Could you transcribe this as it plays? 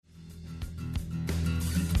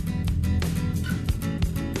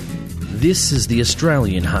This is the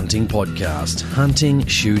Australian Hunting Podcast, hunting,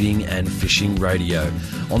 shooting and fishing radio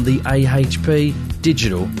on the AHP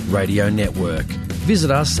Digital Radio Network.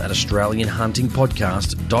 Visit us at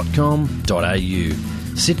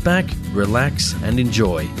australianhuntingpodcast.com.au. Sit back, relax and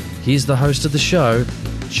enjoy. Here's the host of the show,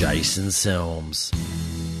 Jason Selms.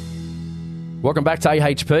 Welcome back to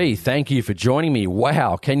AHP. Thank you for joining me.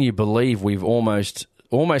 Wow, can you believe we've almost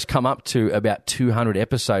come up to about 200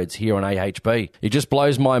 episodes here on AHP. It just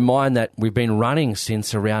blows my mind that we've been running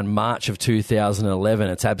since around March of 2011.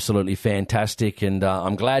 It's absolutely fantastic, and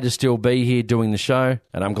I'm glad to still be here doing the show,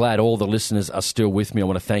 and I'm glad all the listeners are still with me. I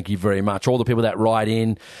want to thank you very much. All the people that write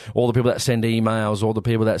in, all the people that send emails, all the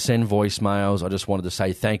people that send voicemails, I just wanted to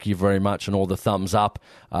say thank you very much, and all the thumbs up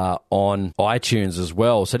on iTunes as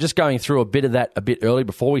well. So just going through a bit of that a bit early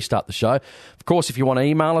before we start the show. Of course, if you want to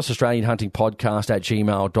email us, australianhuntingpodcast@gmail.com.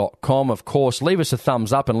 Of course, leave us a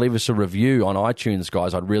thumbs up and leave us a review on iTunes,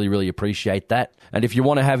 guys. I'd really, really appreciate that. And if you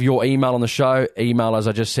want to have your email on the show, email, as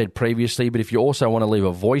I just said previously. But if you also want to leave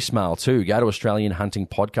a voicemail too, go to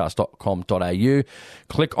australianhuntingpodcast.com.au.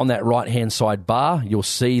 Click on that right-hand side bar. You'll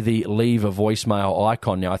see the leave a voicemail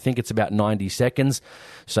icon. Now, I think it's about 90 seconds.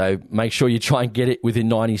 So make sure you try and get it within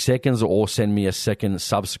 90 seconds or send me a second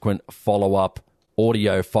subsequent follow-up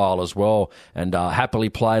audio file as well, and happily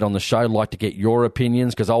play it on the show. I'd like to get your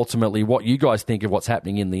opinions, because ultimately what you guys think of what's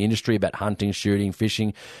happening in the industry about hunting, shooting,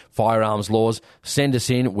 fishing, firearms laws, send us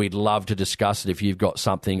in. We'd love to discuss it if you've got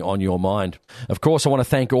something on your mind. Of course, I want to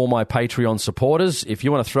thank all my Patreon supporters. If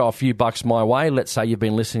you want to throw a few bucks my way, let's say you've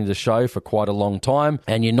been listening to the show for quite a long time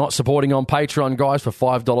and you're not supporting on Patreon, guys, for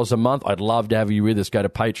 $5 a month, I'd love to have you with us. Go to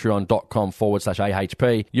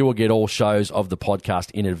patreon.com/AHP. You will get all shows of the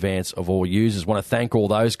podcast in advance of all users. Want to thank all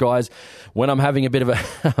those guys. When I'm having a bit of a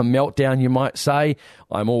meltdown, you might say,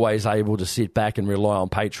 I'm always able to sit back and rely on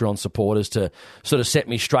Patreon supporters to sort of set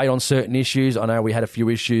me straight on certain issues. I know we had a few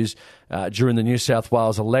issues during the New South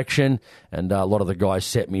Wales election, and a lot of the guys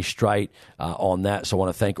set me straight on that. So I want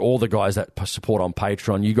to thank all the guys that support on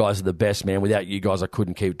Patreon. You guys are the best, man. Without you guys, I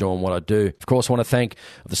couldn't keep doing what I do. Of course, I want to thank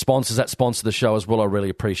the sponsors that sponsor the show as well. I really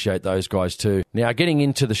appreciate those guys too. Now, getting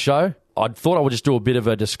into the show, I thought I would just do a bit of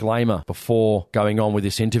a disclaimer before going on with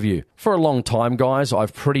this interview. For a long time, guys,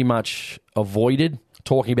 I've pretty much avoided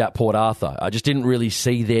talking about Port Arthur. I just didn't really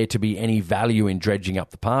see there to be any value in dredging up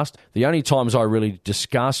the past. The only times I really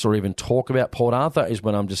discuss or even talk about Port Arthur is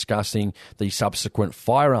when I'm discussing the subsequent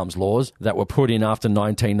firearms laws that were put in after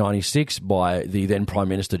 1996 by the then Prime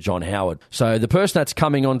Minister John Howard. So the person that's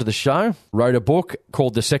coming onto the show wrote a book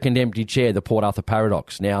called The Second Empty Chair, The Port Arthur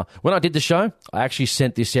Paradox. Now, when I did the show, I actually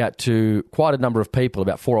sent this out to quite a number of people,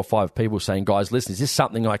 about 4 or 5 people, saying, guys, listen, is this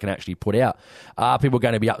something I can actually put out? Are people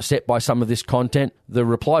going to be upset by some of this content? The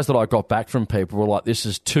replies that I got back from people were like, this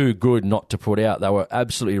is too good not to put out. They were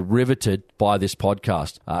absolutely riveted by this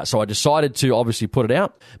podcast. So I decided to obviously put it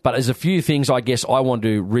out. But there's a few things I guess I want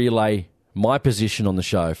to relay my position on the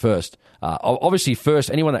show first. Obviously, first,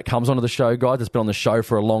 anyone that comes onto the show, guys, that's been on the show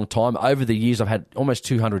for a long time, over the years I've had almost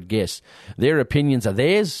 200 guests. Their opinions are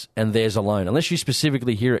theirs and theirs alone. Unless you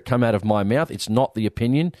specifically hear it come out of my mouth, it's not the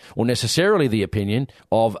opinion or necessarily the opinion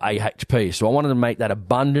of AHP. So I wanted to make that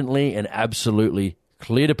abundantly and absolutely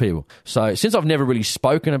clear to people. So since I've never really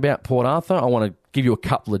spoken about Port Arthur, I want to give you a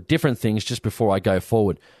couple of different things just before I go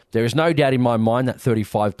forward. There is no doubt in my mind that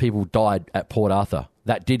 35 people died at Port Arthur.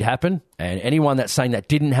 That did happen, and anyone that's saying that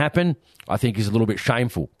didn't happen, I think is a little bit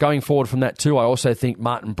shameful. Going forward from that too, I also think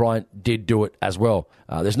Martin Bryant did do it as well.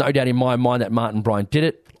 There's no doubt in my mind that Martin Bryant did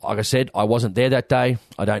it. Like I said, I wasn't there that day.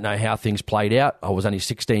 I don't know how things played out. I was only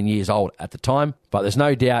 16 years old at the time, but there's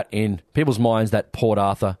no doubt in people's minds that Port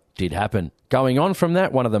Arthur did happen. Going on from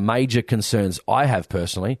that, one of the major concerns I have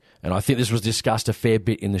personally, and I think this was discussed a fair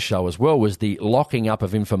bit in the show as well, was the locking up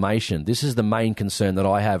of information. This is the main concern that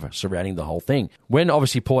I have surrounding the whole thing. When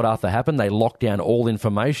obviously Port Arthur happened, they locked down all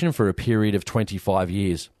information for a period of 25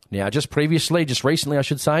 years. Now, just recently, I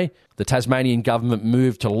should say, the Tasmanian government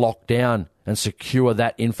moved to lock down and secure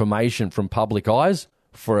that information from public eyes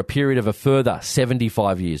for a period of a further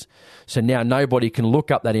 75 years. So now nobody can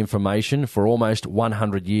look up that information for almost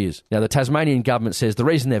 100 years. Now, the Tasmanian government says the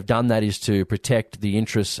reason they've done that is to protect the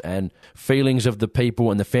interests and feelings of the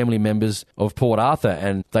people and the family members of Port Arthur,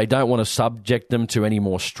 and they don't want to subject them to any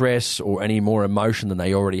more stress or any more emotion than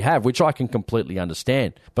they already have, which I can completely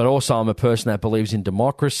understand. But also, I'm a person that believes in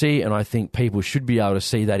democracy, and I think people should be able to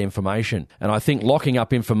see that information. And I think locking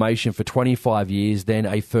up information for 25 years, then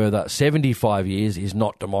a further 75 years, is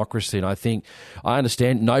not democracy. And I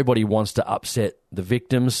understand nobody wants to upset the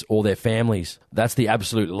victims or their families. That's the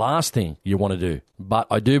absolute last thing you want to do. But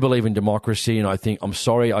I do believe in democracy, and I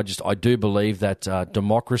do believe that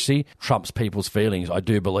democracy trumps people's feelings. I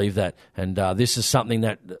do believe that. And this is something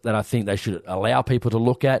that I think they should allow people to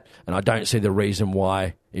look at, and I don't see the reason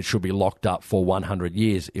why it should be locked up for 100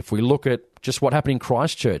 years. If we look at just what happened in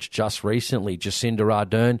Christchurch just recently, Jacinda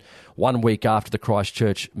Ardern, 1 week after the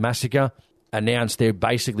Christchurch massacre, announced there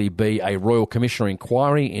basically be a Royal Commissioner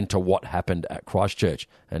inquiry into what happened at Christchurch.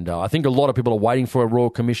 And I think a lot of people are waiting for a Royal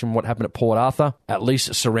Commission, what happened at Port Arthur, at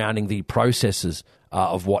least surrounding the processes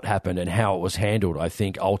of what happened and how it was handled. I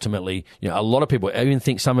think ultimately, a lot of people, I even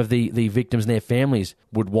think some of the victims and their families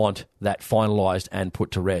would want that finalised and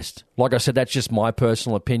put to rest. Like I said, that's just my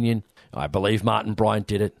personal opinion. I believe Martin Bryant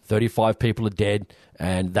did it. 35 people are dead,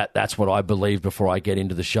 and that's what I believe before I get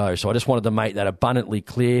into the show. So I just wanted to make that abundantly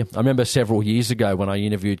clear. I remember several years ago when I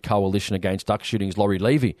interviewed Coalition Against Duck Shootings, Laurie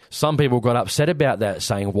Levy, some people got upset about that,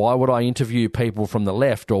 saying, why would I interview people from the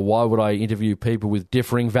left, or why would I interview people with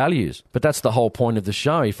differing values? But that's the whole point of the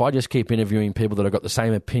show. If I just keep interviewing people that have got the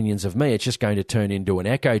same opinions of me, it's just going to turn into an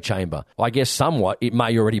echo chamber. I guess somewhat it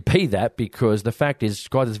may already be that, because the fact is,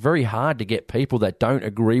 guys, it's very hard to get people that don't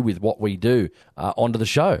agree with what we do onto the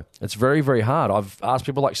show. It's very, very hard. I've asked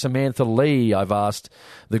people like Samantha Lee, I've asked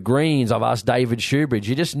the Greens, I've asked David Shoebridge.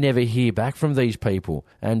 You just never hear back from these people.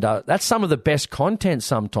 And that's some of the best content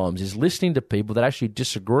sometimes, is listening to people that actually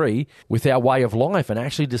disagree with our way of life and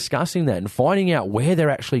actually discussing that and finding out where they're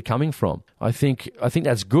actually coming from. I think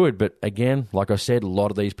that's good, but again, like I said, a lot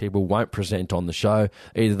of these people won't present on the show.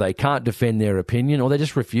 Either they can't defend their opinion, or they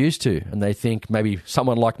just refuse to, and they think maybe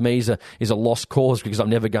someone like me is a lost cause because I'm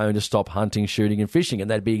never going to stop hunting, shooting and fishing, and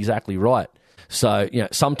that'd be exactly right. So,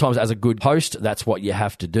 sometimes as a good host, that's what you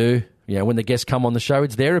have to do. When the guests come on the show,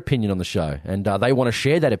 it's their opinion on the show, and they want to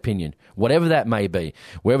share that opinion, whatever that may be,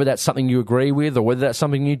 whether that's something you agree with or whether that's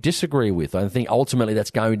something you disagree with. I think ultimately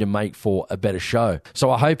that's going to make for a better show.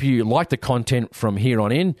 So I hope you like the content from here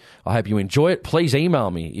on in. I hope you enjoy it. Please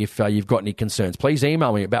email me if you've got any concerns. Please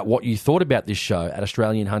email me about what you thought about this show at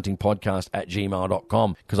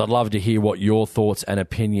australianhuntingpodcast@gmail.com, because I'd love to hear what your thoughts and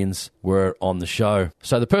opinions were on the show.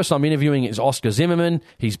 So the person I'm interviewing is Oscar Zimmerman.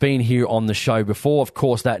 He's been here on the show before. Of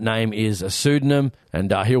course, that name is a pseudonym,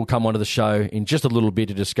 and he'll come onto the show in just a little bit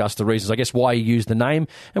to discuss the reasons, I guess, why he used the name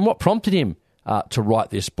and what prompted him to write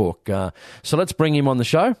this book. So let's bring him on the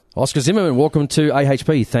show. Oscar Zimmerman, welcome to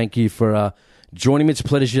AHP. Thank you for joining me. It's a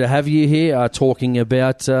pleasure to have you here talking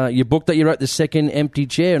about your book that you wrote, The Second Empty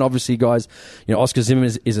Chair. And obviously, guys, Oscar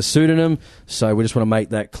Zimmerman is a pseudonym, so we just want to make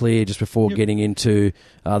that clear just before getting into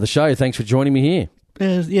the show. Thanks for joining me here.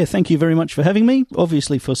 Thank you very much for having me.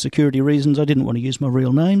 Obviously, for security reasons, I didn't want to use my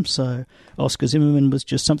real name, so Oscar Zimmerman was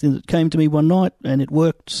just something that came to me one night, and it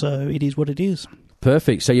worked, so it is what it is.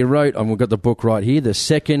 Perfect. So you wrote, and we've got the book right here, The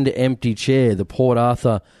Second Empty Chair, The Port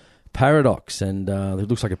Arthur Paradox, and it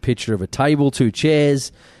looks like a picture of a table, 2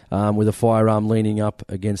 chairs, with a firearm leaning up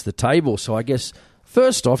against the table. So I guess,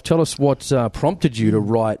 first off, tell us what prompted you to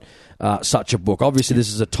write such a book. Obviously,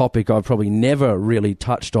 this is a topic I've probably never really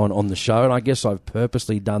touched on the show, and I guess I've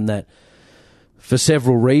purposely done that for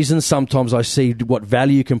several reasons. Sometimes I see what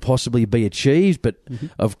value can possibly be achieved, but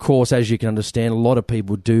of course, as you can understand, a lot of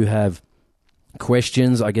people do have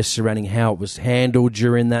questions, I guess, surrounding how it was handled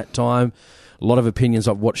during that time. A lot of opinions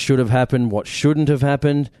of what should have happened, what shouldn't have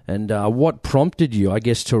happened, and what prompted you, I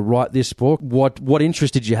guess, to write this book. What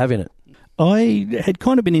interest did you have in it? I had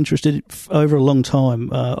kind of been interested over a long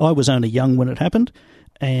time. I was only young when it happened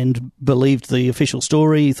and believed the official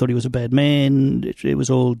story, thought he was a bad man. It was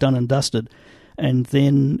all done and dusted. And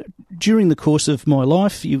then during the course of my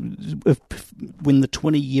life, when the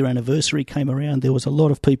 20-year anniversary came around, there was a lot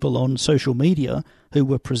of people on social media who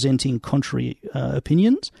were presenting contrary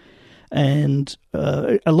opinions. And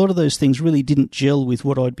a lot of those things really didn't gel with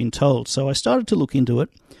what I'd been told. So I started to look into it.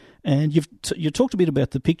 And you talked a bit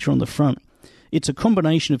about the picture on the front. It's a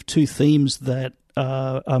combination of 2 themes that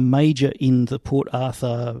are major in the Port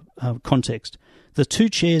Arthur context. The 2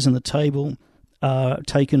 chairs and the table are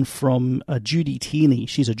taken from Judy Tierney.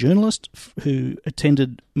 She's a journalist who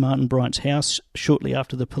attended Martin Bryant's house shortly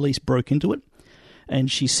after the police broke into it. And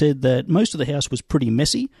she said that most of the house was pretty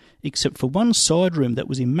messy, except for one side room that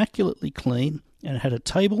was immaculately clean and had a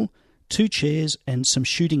table, 2 chairs, and some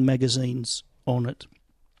shooting magazines on it.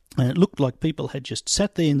 And it looked like people had just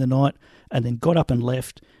sat there in the night and then got up and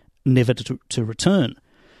left, never to return.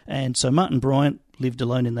 And so Martin Bryant lived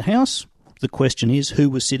alone in the house. The question is, who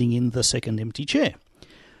was sitting in the second empty chair?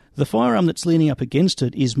 The firearm that's leaning up against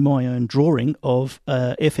it is my own drawing of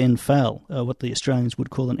FN FAL, what the Australians would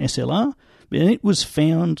call an SLR. And it was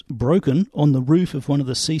found broken on the roof of one of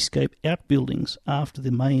the Seascape outbuildings after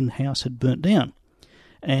the main house had burnt down.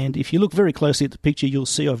 And if you look very closely at the picture, you'll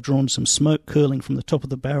see I've drawn some smoke curling from the top of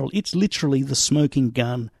the barrel. It's literally the smoking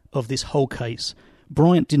gun of this whole case.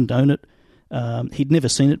 Bryant didn't own it. He'd never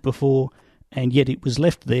seen it before, and yet it was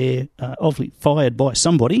left there, obviously fired by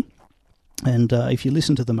somebody. And if you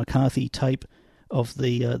listen to the McCarthy tape of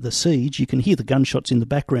the siege, you can hear the gunshots in the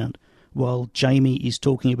background while Jamie is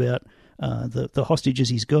talking about the hostages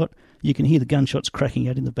he's got. You can hear the gunshots cracking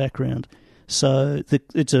out in the background. So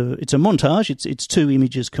it's a montage. It's two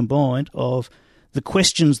images combined of the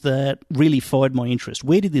questions that really fired my interest.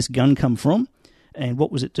 Where did this gun come from, and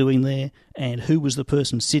what was it doing there, and who was the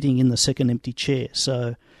person sitting in the second empty chair?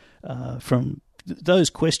 So from those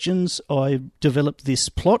questions, I developed this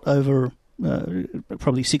plot over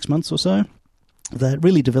probably 6 months or so that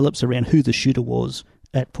really develops around who the shooter was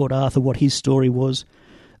at Port Arthur, what his story was.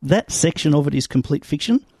 That section of it is complete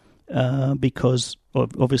fiction because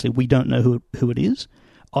obviously we don't know who it is.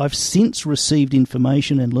 I've since received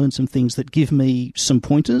information and learned some things that give me some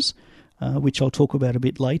pointers, which I'll talk about a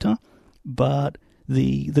bit later. But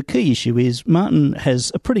the key issue is Martin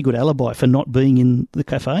has a pretty good alibi for not being in the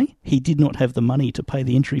cafe. He did not have the money to pay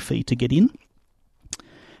the entry fee to get in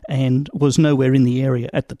and was nowhere in the area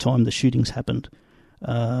at the time the shootings happened.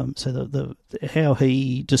 So how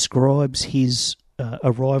he describes his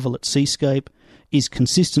arrival at Seascape is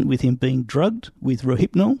consistent with him being drugged with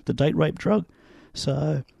Rohypnol, the date rape drug.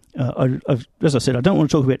 So, as I said, I don't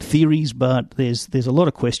want to talk about theories, but there's a lot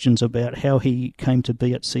of questions about how he came to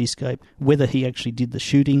be at Seascape, whether he actually did the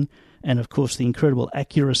shooting, and of course the incredible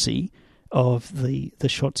accuracy of the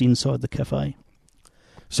shots inside the cafe.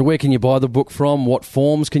 So where can you buy the book from? What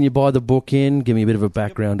forms can you buy the book in? Give me a bit of a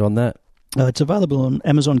background on that. It's available on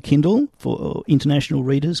Amazon Kindle for international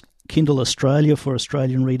readers, Kindle Australia for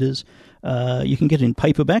Australian readers. You can get it in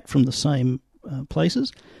paperback from the same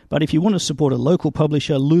places. But if you want to support a local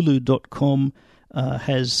publisher, Lulu.com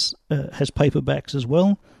has paperbacks as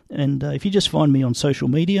well. And if you just find me on social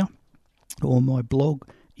media, or my blog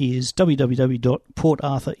is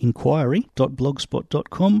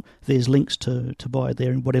www.portarthurinquiry.blogspot.com. There's links to buy it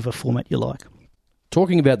there in whatever format you like.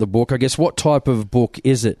 Talking about the book, I guess what type of book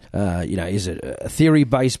is it? Is it a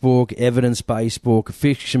theory-based book, evidence-based book, a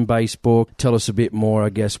fiction-based book? Tell us a bit more, I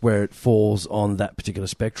guess, where it falls on that particular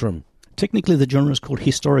spectrum. Technically, the genre is called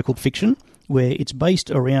historical fiction, where it's based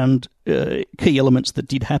around key elements that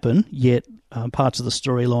did happen, yet parts of the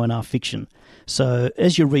storyline are fiction. So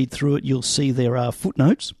as you read through it, you'll see there are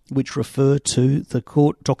footnotes which refer to the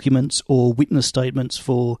court documents or witness statements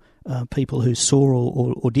for people who saw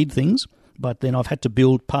or did things. But then I've had to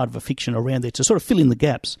build part of a fiction around there to sort of fill in the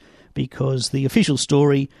gaps, because the official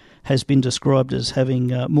story has been described as having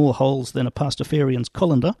more holes than a Pastafarian's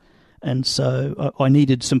colander, and so I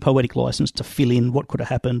needed some poetic license to fill in what could have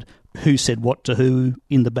happened, who said what to who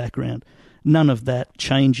in the background. None of that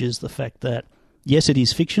changes the fact that, yes, it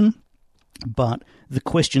is fiction, but the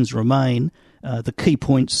questions remain. The key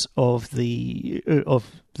points of the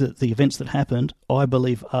events that happened, I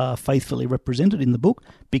believe, are faithfully represented in the book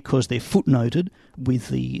because they're footnoted with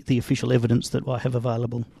the official evidence that I have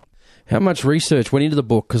available. How much research went into the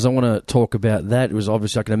book? Because I want to talk about that. It was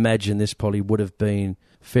obviously, I can imagine this probably would have been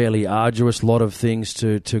fairly arduous, a lot of things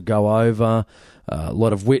to go over, a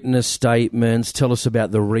lot of witness statements. Tell us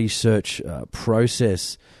about the research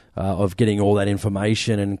process of getting all that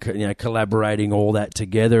information and collaborating all that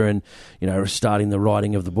together and starting the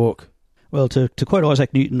writing of the book. Well, to quote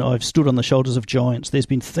Isaac Newton, I've stood on the shoulders of giants. There's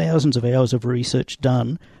been thousands of hours of research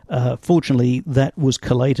done. Fortunately, that was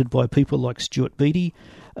collated by people like Stuart Beattie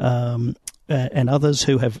and others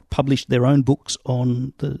who have published their own books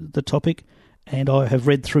on the topic. And I have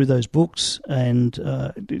read through those books and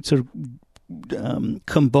sort of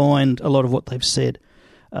combined a lot of what they've said.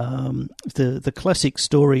 The classic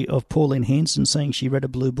story of Pauline Hanson saying she read a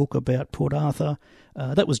blue book about Port Arthur,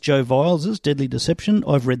 that was Joe Viles's Deadly Deception.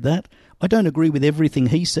 I've read that. I don't agree with everything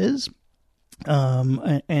he says,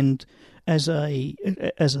 and as a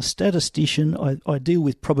statistician, I deal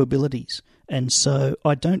with probabilities, and so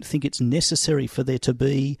I don't think it's necessary for there to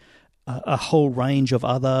be a whole range of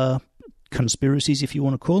other conspiracies, if you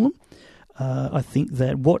want to call them. I think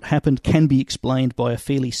that what happened can be explained by a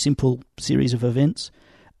fairly simple series of events.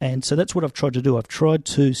 And so that's what I've tried to do. I've tried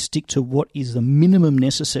to stick to what is the minimum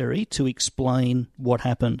necessary to explain what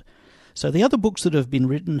happened. So the other books that have been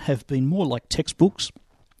written have been more like textbooks,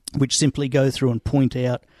 which simply go through and point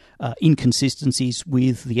out inconsistencies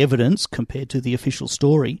with the evidence compared to the official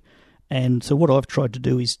story. And so what I've tried to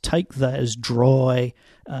do is take those dry,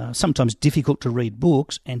 sometimes difficult to read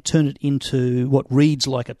books and turn it into what reads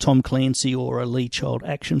like a Tom Clancy or a Lee Child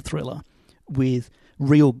action thriller with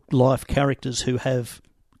real life characters who have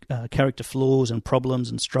character flaws and problems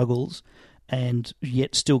and struggles, and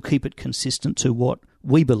yet still keep it consistent to what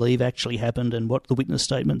we believe actually happened and what the witness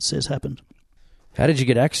statement says happened. How did you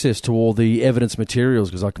get access to all the evidence materials?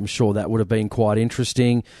 Because I'm sure that would have been quite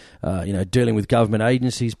interesting, dealing with government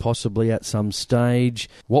agencies possibly at some stage.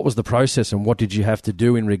 What was the process and what did you have to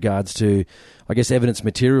do in regards to, I guess, evidence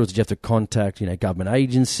materials? Did you have to contact, government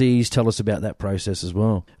agencies? Tell us about that process as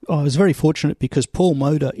well. I was very fortunate because Paul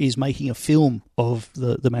Moder is making a film of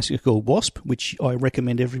the massacre called Wasp, which I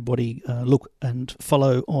recommend everybody look and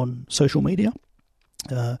follow on social media.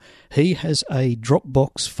 He has a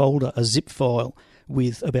Dropbox folder, a zip file,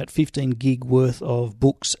 with about 15 gig worth of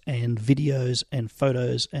books and videos and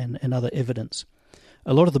photos and other evidence.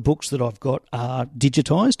 A lot of the books that I've got are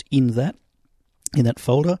digitised in that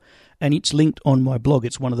folder, and it's linked on my blog.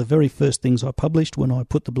 It's one of the very first things I published when I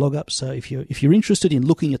put the blog up. So if you're interested in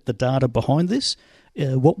looking at the data behind this,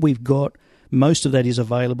 what we've got, most of that is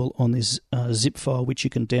available on this zip file, which you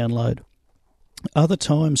can download. Other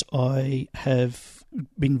times I have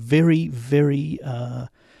been very, very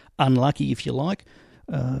unlucky, if you like,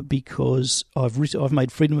 because I've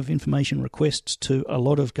made freedom of information requests to a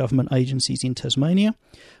lot of government agencies in Tasmania.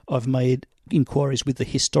 I've made inquiries with the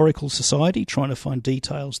Historical Society, trying to find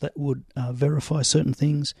details that would verify certain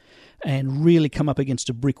things, and really come up against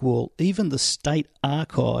a brick wall. Even the state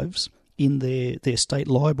archives in their state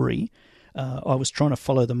library, I was trying to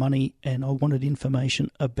follow the money, and I wanted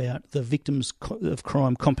information about the Victims of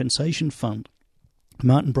Crime Compensation Fund.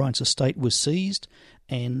 Martin Bryant's estate was seized,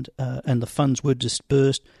 and the funds were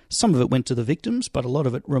dispersed. Some of it went to the victims, but a lot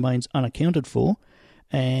of it remains unaccounted for.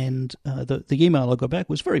 And the email I got back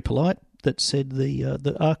was very polite, that said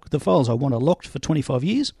the files I want are locked for 25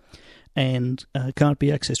 years and can't be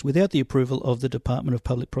accessed without the approval of the Department of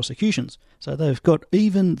Public Prosecutions. So they've got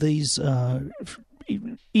even these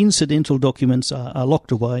incidental documents are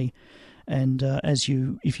locked away. And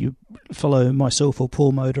if you follow myself or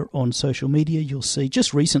Paul Moder on social media, you'll see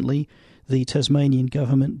just recently the Tasmanian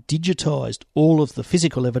government digitised all of the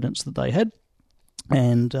physical evidence that they had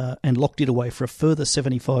and locked it away for a further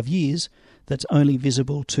 75 years. That's only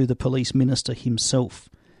visible to the police minister himself.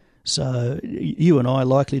 So you and I are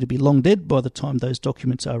likely to be long dead by the time those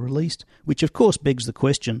documents are released, which of course begs the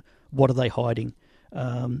question, what are they hiding?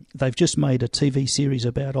 They've just made a TV series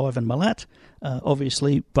about Ivan Milat,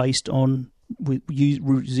 obviously based on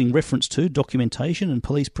using reference to documentation and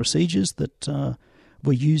police procedures that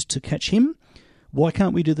were used to catch him. Why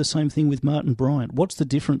can't we do the same thing with Martin Bryant? What's the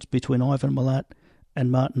difference between Ivan Milat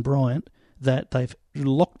and Martin Bryant that they've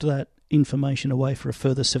locked that information away for a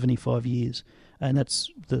further 75 years? And that's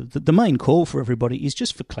the main call for everybody is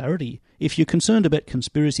just for clarity. If you're concerned about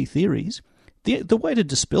conspiracy theories, the way to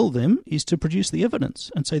dispel them is to produce the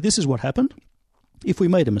evidence and say this is what happened. If we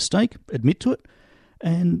made a mistake, admit to it,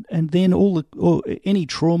 and then any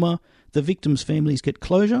trauma, the victims' families get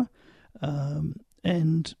closure,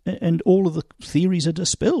 and all of the theories are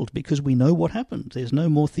dispelled because we know what happened. There's no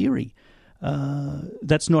more theory.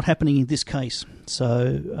 That's not happening in this case.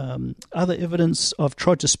 So other evidence, I've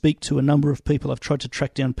tried to speak to a number of people. I've tried to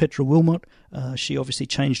track down Petra Wilmot. She obviously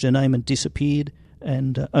changed her name and disappeared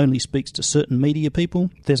and only speaks to certain media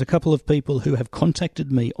people. There's a couple of people who have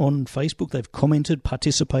contacted me on Facebook. They've commented,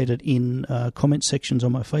 participated in comment sections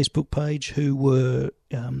on my Facebook page who were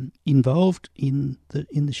involved in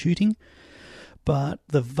the shooting. But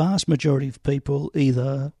the vast majority of people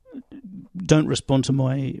either don't respond to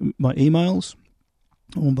my emails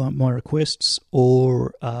or my requests,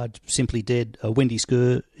 or are simply dead. Wendy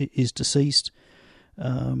Skur is deceased.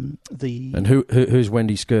 And who's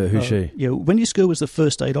Wendy Skur? Who's she? Yeah, Wendy Skur was the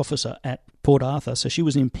first aid officer at Port Arthur, so she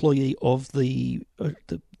was an employee of the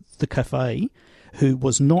cafe who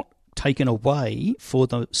was not taken away for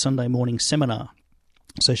the Sunday morning seminar.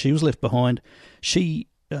 So she was left behind. She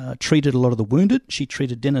treated a lot of the wounded. She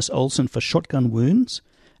treated Dennis Olsen for shotgun wounds,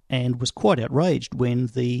 and was quite outraged when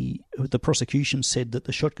the prosecution said that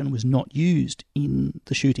the shotgun was not used in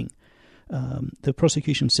the shooting. The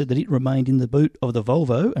prosecution said that it remained in the boot of the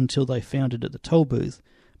Volvo until they found it at the toll booth,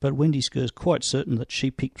 but Wendy Skur is quite certain that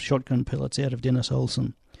she picked shotgun pellets out of Dennis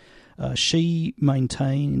Olsen. She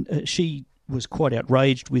was quite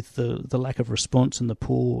outraged with the lack of response and the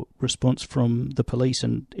poor response from the police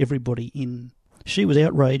and everybody in. She was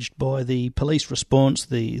outraged by the police response,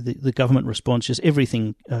 the government response, just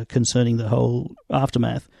everything concerning the whole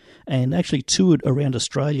aftermath, and actually toured around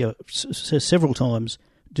Australia several times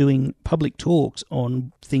doing public talks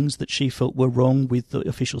on things that she felt were wrong with the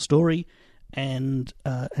official story, and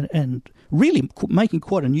really making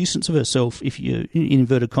quite a nuisance of herself, if you in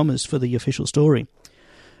inverted commas, for the official story.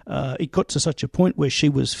 It got to such a point where she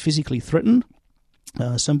was physically threatened.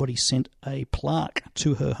 Somebody sent a plaque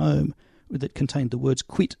to her home that contained the words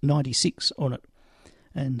 "Quit 96" on it,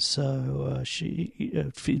 and so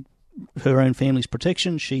for her own family's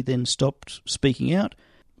protection, she then stopped speaking out.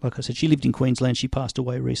 Like I said, she lived in Queensland. She passed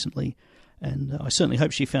away recently, and I certainly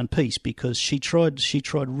hope she found peace, because she tried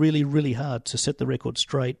really, really hard to set the record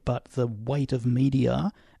straight, but the weight of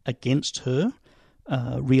media against her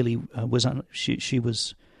really was she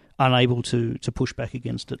was unable to push back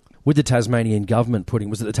against it. With the Tasmanian government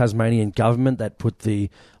was it the Tasmanian government that put the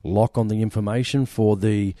lock on the information for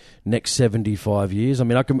the next 75 years? I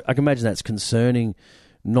mean, I can imagine that's concerning,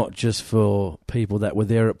 not just for people that were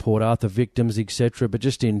there at Port Arthur, victims, etc., but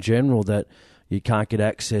just in general, that you can't get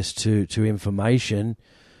access to information,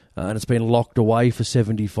 and it's been locked away for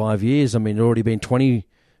 75 years. I mean, it's already been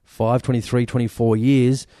 25, 23, 24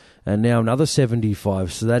 years, and now another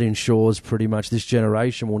 75. So that ensures pretty much this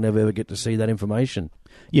generation will never ever get to see that information.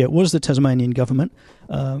 Yeah, it was the Tasmanian government,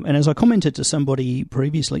 and as I commented to somebody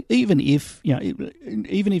previously, even if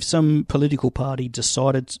some political party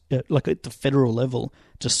decided, like at the federal level,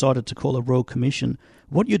 decided to call a royal commission,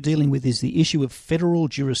 what you're dealing with is the issue of federal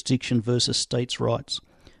jurisdiction versus states' rights.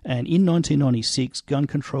 And in 1996, gun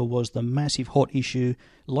control was the massive hot issue.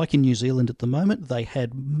 Like in New Zealand at the moment, they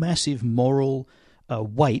had massive moral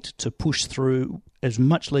weight to push through as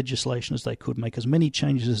much legislation as they could, make as many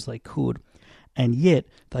changes as they could. And yet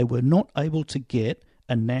they were not able to get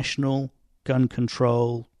a national gun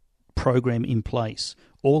control program in place.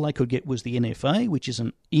 All they could get was the NFA, which is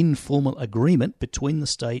an informal agreement between the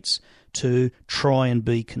states to try and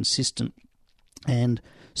be consistent. And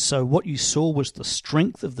so what you saw was the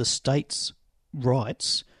strength of the states'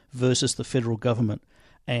 rights versus the federal government.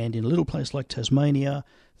 And in a little place like Tasmania,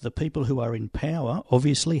 the people who are in power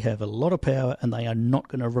obviously have a lot of power, and they are not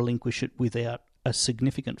going to relinquish it without a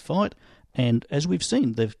significant fight. And as we've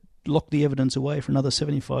seen, they've locked the evidence away for another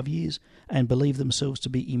 75 years and believe themselves to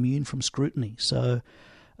be immune from scrutiny. So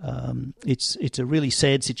it's a really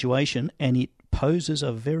sad situation, and it poses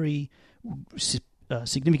a very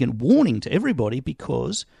significant warning to everybody,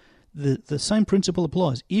 because the same principle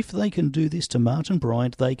applies. If they can do this to Martin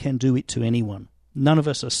Bryant, they can do it to anyone. None of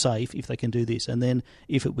us are safe if they can do this. And then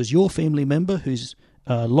if it was your family member who's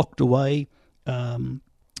locked away, even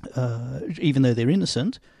though they're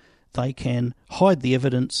innocent, they can hide the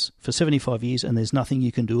evidence for 75 years and there's nothing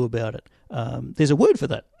you can do about it. There's a word for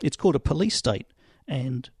that. It's called a police state.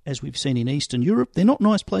 And as we've seen in Eastern Europe, they're not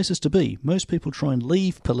nice places to be. Most people try and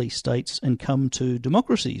leave police states and come to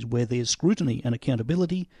democracies where there's scrutiny and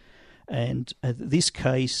accountability. And this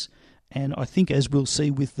case, and I think as we'll see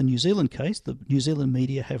with the New Zealand case, the New Zealand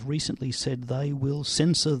media have recently said they will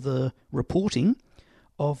censor the reporting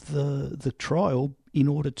of the trial in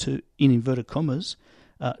order to, in inverted commas,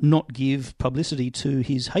 not give publicity to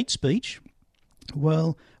his hate speech.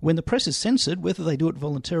 Well, when the press is censored, whether they do it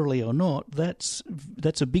voluntarily or not, that's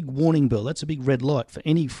a big warning bell. That's a big red light for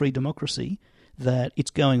any free democracy that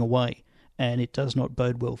it's going away, and it does not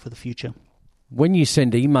bode well for the future. When you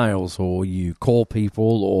send emails or you call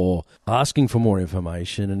people or asking for more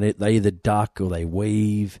information, and they either duck or they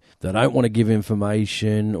weave, they don't want to give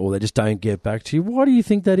information or they just don't get back to you, why do you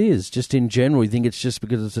think that is? Just in general, you think it's just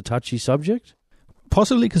because it's a touchy subject?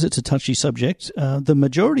 Possibly because it's a touchy subject. The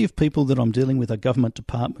majority of people that I'm dealing with are government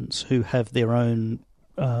departments who have their own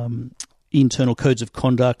internal codes of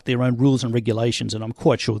conduct, their own rules and regulations, and I'm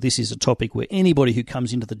quite sure this is a topic where anybody who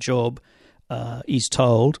comes into the job is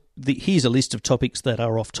told, here's a list of topics that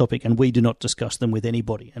are off topic and we do not discuss them with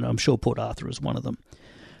anybody, and I'm sure Port Arthur is one of them.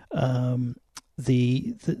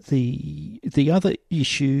 The other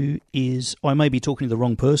issue is I may be talking to the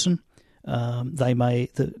wrong person. They may,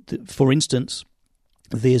 for instance,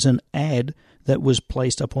 there's an ad that was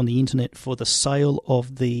placed up on the internet for the sale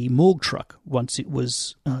of the morgue truck once it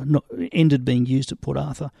was ended being used at Port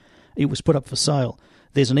Arthur. It was put up for sale.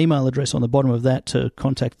 There's an email address on the bottom of that to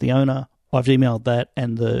contact the owner. I've emailed that,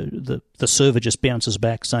 and the server just bounces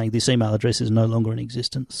back saying this email address is no longer in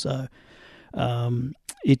existence. So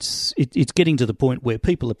it's getting to the point where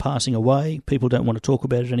people are passing away. People don't want to talk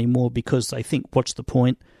about it anymore because they think, what's the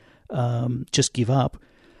point? Just give up.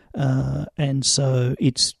 And so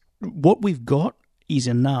it's what we've got is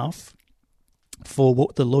enough for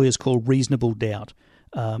what the lawyers call reasonable doubt.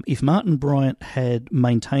 If Martin Bryant had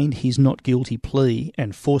maintained his not guilty plea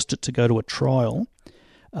and forced it to go to a trial,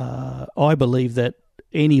 I believe that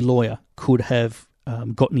any lawyer could have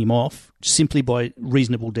gotten him off simply by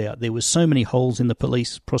reasonable doubt. There were so many holes in the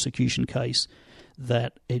police prosecution case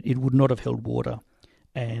that it would not have held water.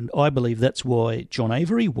 And I believe that's why John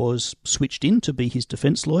Avery was switched in to be his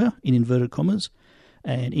defence lawyer, in inverted commas.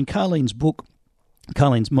 And in Carlene's book,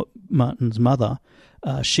 Martin's mother,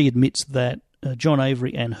 she admits that John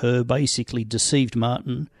Avery and her basically deceived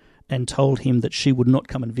Martin and told him that she would not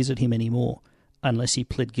come and visit him anymore unless he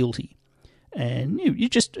pled guilty. And you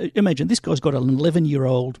just imagine, this guy's got an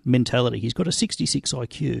 11-year-old mentality. He's got a 66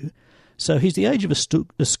 IQ. So he's the age of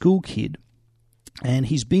a school kid, and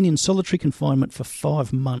he's been in solitary confinement for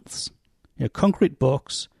 5 months. In a concrete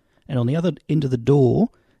box, and on the other end of the door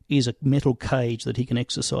is a metal cage that he can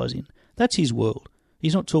exercise in. That's his world.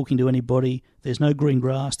 He's not talking to anybody. There's no green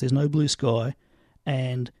grass. There's no blue sky.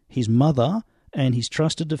 And his mother and his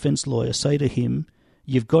trusted defence lawyer say to him,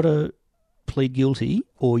 you've got to plead guilty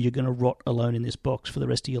or you're going to rot alone in this box for the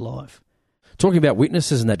rest of your life. Talking about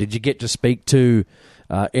witnesses and that, did you get to speak to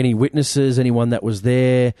any witnesses, anyone that was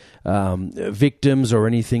there, victims or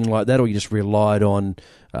anything like that, or you just relied on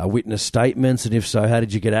witness statements? And if so, how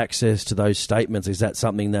did you get access to those statements? Is that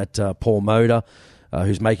something that Paul Moder,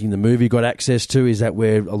 who's making the movie, got access to? Is that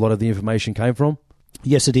where a lot of the information came from?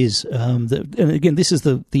 Yes, it is. And again, this is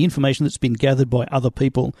the information that's been gathered by other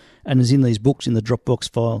people and is in these books in the Dropbox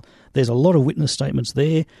file. There's a lot of witness statements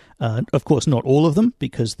there. Of course, not all of them,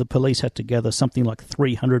 because the police had to gather something like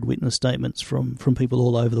 300 witness statements from people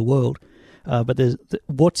all over the world. But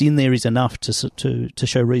what's in there is enough to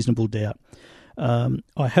show reasonable doubt.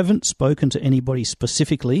 I haven't spoken to anybody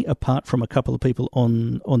specifically, apart from a couple of people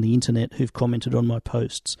on the internet who've commented on my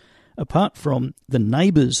posts. Apart from the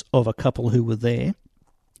neighbours of a couple who were there,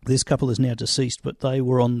 this couple is now deceased, but they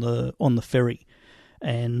were on the ferry.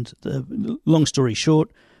 And long story short,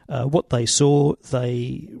 what they saw,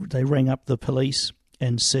 they rang up the police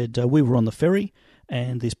and said, we were on the ferry,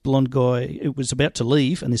 and this blonde guy, it was about to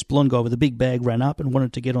leave, and this blonde guy with a big bag ran up and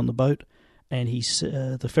wanted to get on the boat. And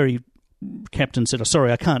the ferry captain said,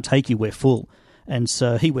 sorry, I can't take you, we're full. And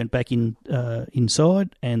so he went back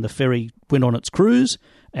inside, and the ferry went on its cruise,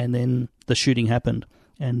 and then the shooting happened.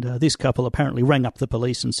 And this couple apparently rang up the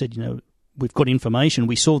police and said, we've got information,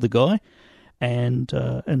 we saw the guy, and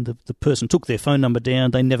the person took their phone number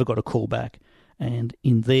down. They never got a call back. And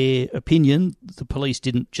in their opinion, the police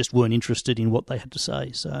weren't interested in what they had to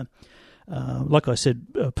say. So, like I said,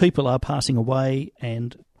 people are passing away,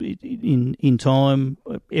 and in time,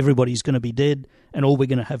 everybody's going to be dead, and all we're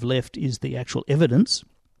going to have left is the actual evidence.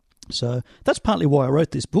 So that's partly why I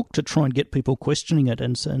wrote this book, to try and get people questioning it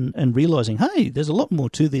and realising, hey, there's a lot more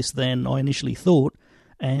to this than I initially thought,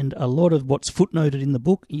 and a lot of what's footnoted in the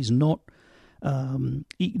book is not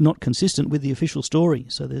consistent with the official story.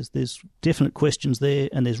 So there's definite questions there,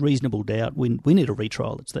 and there's reasonable doubt. We need a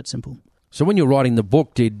retrial. It's that simple. So when you're writing the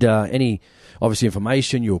book, did any, obviously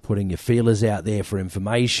information, you were putting your feelers out there for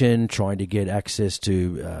information, trying to get access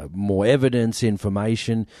to more evidence,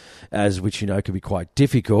 information, which could be quite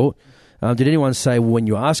difficult. Did anyone say, well, when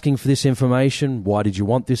you're asking for this information, why did you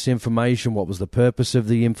want this information? What was the purpose of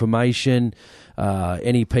the information?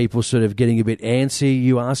 Any people sort of getting a bit antsy,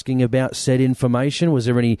 you asking about said information? Was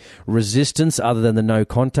there any resistance other than the no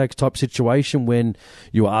contact type situation when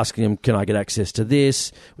you were asking them, can I get access to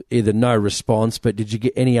this? Either no response, but did you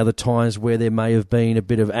get any other times where there may have been a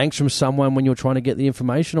bit of angst from someone when you were trying to get the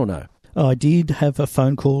information, or no? I did have a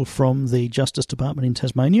phone call from the Justice Department in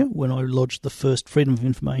Tasmania when I lodged the first Freedom of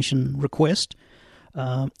Information request.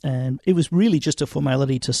 And it was really just a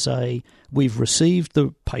formality to say, we've received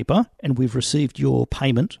the paper and we've received your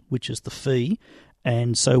payment, which is the fee,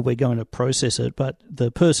 and so we're going to process it. But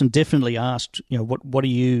the person definitely asked,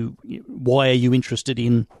 why are you interested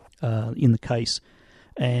in the case?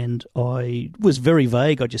 And I was very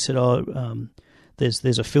vague. I just said,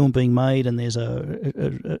 there's a film being made and there's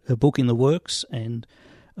a book in the works, and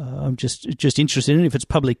I'm just interested in it. If it's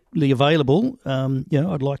publicly available,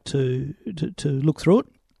 I'd like to look through it.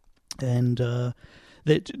 And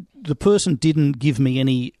the person didn't give me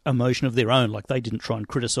any emotion of their own, like they didn't try and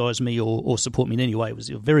criticise me or support me in any way. It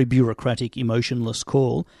was a very bureaucratic, emotionless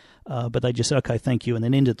call, but they just said, okay, thank you, and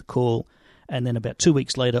then ended the call. And then about 2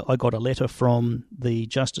 weeks later, I got a letter from the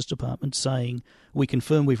Justice Department saying, we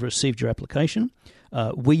confirm we've received your application.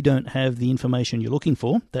 We don't have the information you're looking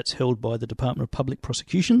for. That's held by the Department of Public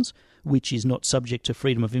Prosecutions, which is not subject to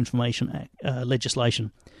Freedom of Information Act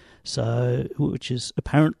legislation. So, which is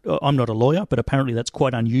apparent. I'm not a lawyer, but apparently that's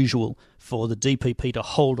quite unusual for the DPP to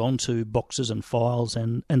hold on to boxes and files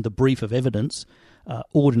and the brief of evidence.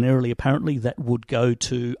 Ordinarily, apparently, that would go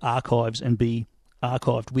to archives and be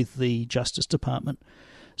archived with the Justice Department.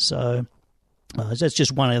 So That's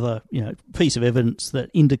just one other piece of evidence that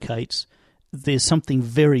indicates there's something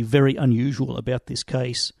very, very unusual about this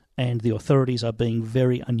case, and the authorities are being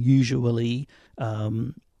very unusually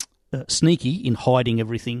sneaky in hiding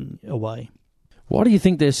everything away. Why do you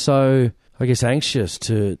think they're so, I guess, anxious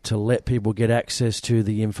to let people get access to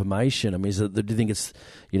the information? I mean, do you think it's,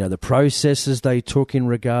 the processes they took in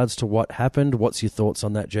regards to what happened? What's your thoughts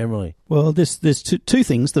on that generally? Well, there's two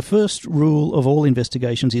things. The first rule of all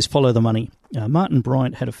investigations is follow the money. Martin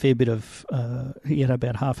Bryant had a fair bit of, he had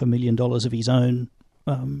about $500,000 of his own,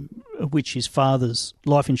 which his father's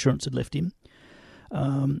life insurance had left him.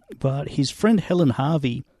 But his friend Helen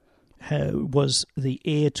Harvey was the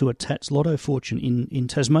heir to a Tats Lotto fortune. In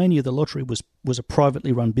Tasmania, the lottery was a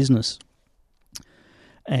privately run business.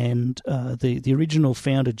 And the original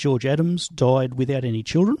founder, George Adams, died without any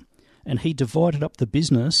children, and he divided up the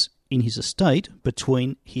business in his estate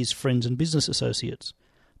between his friends and business associates.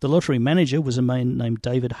 The lottery manager was a man named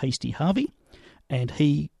David Hasty Harvey, and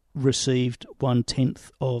he received 1/10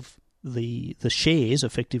 of the shares,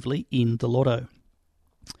 effectively, in the lotto.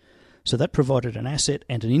 So that provided an asset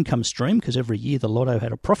and an income stream, because every year the lotto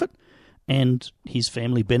had a profit, and his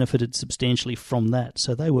family benefited substantially from that.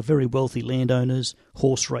 So they were very wealthy landowners,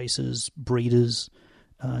 horse racers, breeders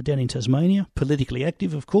down in Tasmania, politically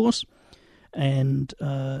active, of course, and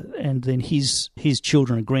then his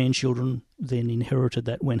children and grandchildren then inherited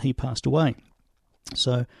that when he passed away.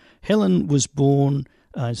 So Helen was born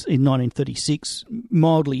in 1936,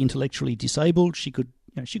 mildly intellectually disabled. She could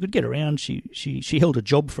get around. She held a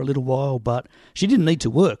job for a little while, but she didn't need to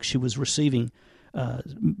work. She was receiving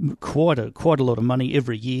quite a lot of money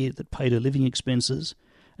every year that paid her living expenses.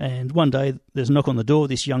 And one day there's a knock on the door.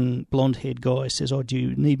 This young blonde-haired guy says, "Oh, do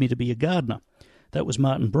you need me to be a gardener?" That was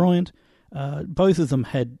Martin Bryant. Both of them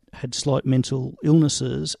had slight mental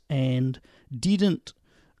illnesses and didn't,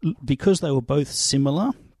 because they were both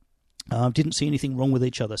similar, didn't see anything wrong with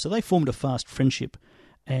each other. So they formed a fast friendship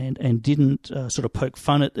and didn't sort of poke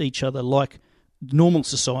fun at each other like normal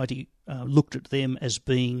society looked at them as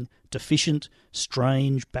being deficient,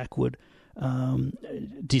 strange, backward,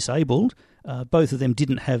 disabled. Both of them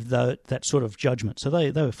didn't have that sort of judgment. So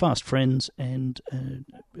they were fast friends and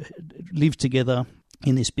lived together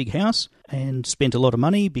in this big house and spent a lot of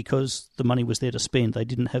money because the money was there to spend. They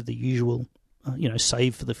didn't have the usual,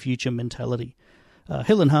 save for the future mentality.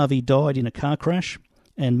 Helen Harvey died in a car crash,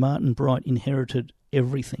 and Martin Bryant inherited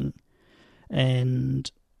everything. And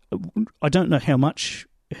I don't know how much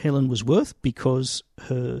Helen was worth because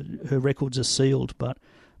her records are sealed, but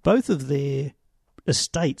both of their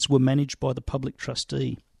estates were managed by the public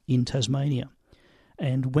trustee in Tasmania.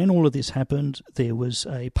 And when all of this happened, there was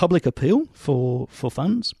a public appeal for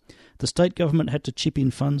funds. The state government had to chip in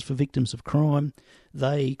funds for victims of crime.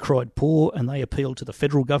 They cried poor, and they appealed to the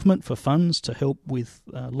federal government for funds to help with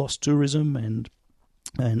lost tourism and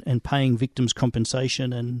paying victims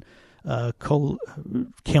compensation and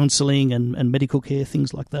counselling and medical care,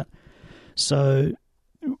 things like that. So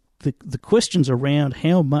the questions around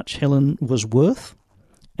how much Helen was worth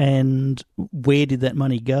and where did that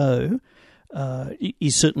money go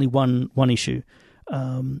is certainly one issue.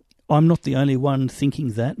 I'm not the only one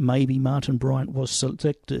thinking that maybe Martin Bryant was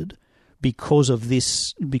selected because of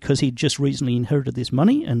this, because he'd just recently inherited this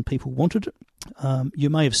money and people wanted it. You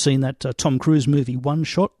may have seen that Tom Cruise movie One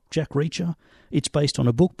Shot, Jack Reacher. It's based on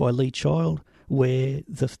a book by Lee Child, where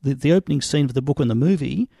the opening scene of the book and the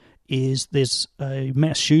movie is there's a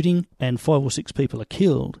mass shooting and 5 or 6 people are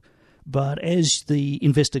killed. But as the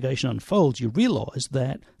investigation unfolds, you realise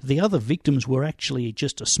that the other victims were actually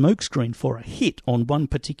just a smokescreen for a hit on one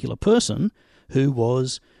particular person who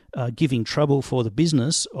was giving trouble for the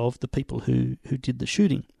business of the people who did the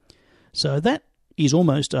shooting. So that is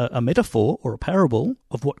almost a metaphor or a parable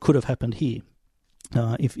of what could have happened here.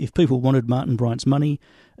 If people wanted Martin Bryant's money,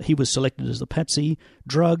 he was selected as the patsy,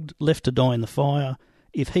 drugged, left to die in the fire.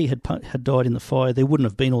 If he had died in the fire, there wouldn't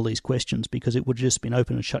have been all these questions because it would have just been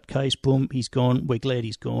open and shut case. Boom, he's gone. We're glad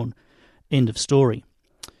he's gone. End of story.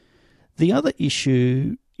 The other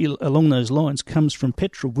issue along those lines comes from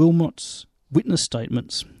Petra Wilmot's witness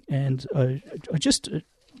statements, and I just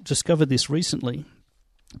discovered this recently.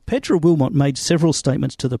 Petra Wilmot made several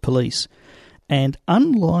statements to the police, and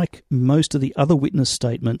unlike most of the other witness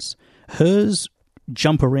statements, hers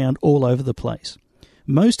jump around all over the place.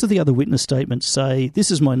 Most of the other witness statements say, this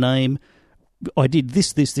is my name, I did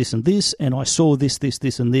this, this, this, and this, and I saw this, this,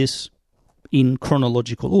 this, and this in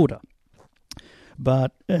chronological order.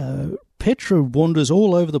 But Petra wanders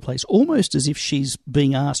all over the place, almost as if she's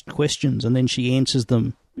being asked questions and then she answers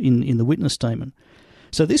them in the witness statement.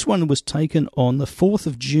 So this one was taken on the 4th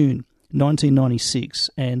of June, 1996,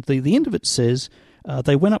 and the end of it says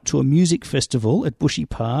they went up to a music festival at Bushy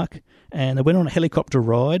Park, and they went on a helicopter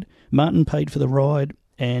ride. Martin paid for the ride,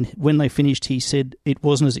 and when they finished, he said it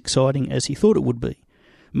wasn't as exciting as he thought it would be.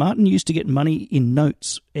 Martin used to get money in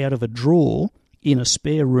notes out of a drawer in a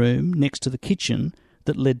spare room next to the kitchen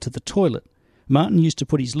that led to the toilet. Martin used to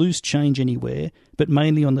put his loose change anywhere, but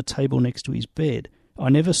mainly on the table next to his bed. I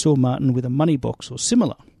never saw Martin with a money box or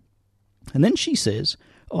similar. And then she says,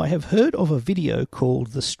 I have heard of a video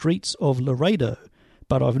called The Streets of Laredo,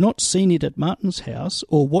 but I've not seen it at Martin's house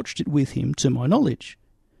or watched it with him to my knowledge.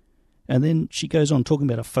 And then she goes on talking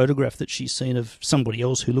about a photograph that she's seen of somebody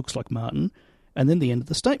else who looks like Martin, and then the end of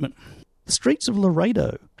the statement. The Streets of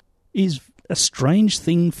Laredo is a strange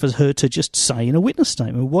thing for her to just say in a witness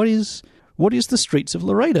statement. What is The Streets of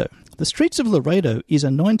Laredo? The Streets of Laredo is a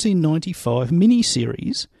 1995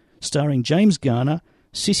 miniseries starring James Garner,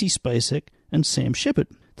 Sissy Spacek, and Sam Shepard.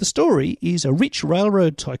 The story is a rich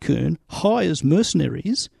railroad tycoon hires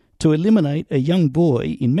mercenaries to eliminate a young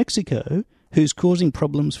boy in Mexico who's causing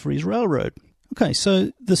problems for his railroad. Okay,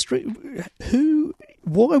 so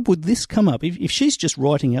why would this come up? If she's just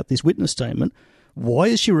writing out this witness statement, why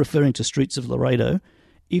is she referring to Streets of Laredo?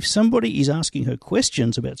 If somebody is asking her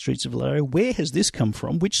questions about Streets of Laredo, where has this come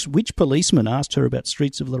from? Which policeman asked her about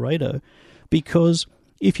Streets of Laredo? Because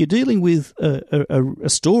if you're dealing with a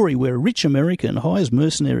story where a rich American hires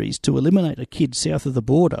mercenaries to eliminate a kid south of the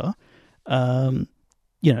border, in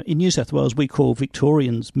New South Wales we call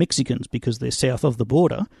Victorians Mexicans because they're south of the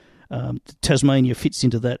border. Tasmania fits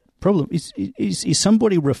into that problem. Is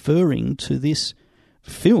somebody referring to this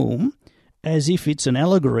film as if it's an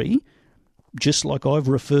allegory, just like I've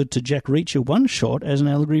referred to Jack Reacher One Shot as an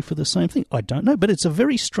allegory for the same thing? I don't know, but it's a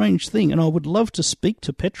very strange thing, and I would love to speak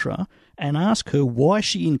to Petra and ask her why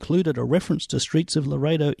she included a reference to Streets of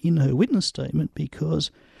Laredo in her witness statement,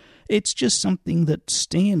 because it's just something that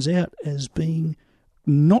stands out as being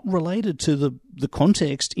not related to the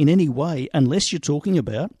context in any way, unless you're talking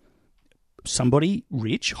about somebody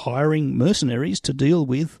rich hiring mercenaries to deal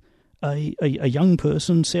with a young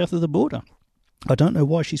person south of the border. I don't know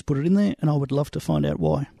why she's put it in there, and I would love to find out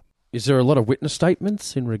why. Is there a lot of witness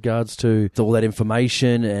statements in regards to all that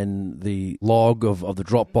information and the log of the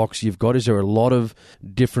Dropbox you've got? Is there a lot of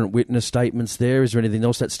different witness statements there? Is there anything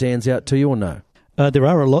else that stands out to you or no? There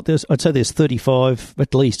are a lot. I'd say there's 35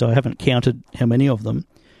 at least. I haven't counted how many of them.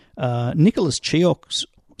 Nicholas Cheok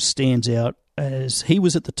stands out as he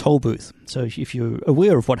was at the toll booth. So if you're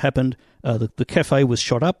aware of what happened, the cafe was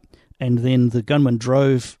shot up, and then the gunman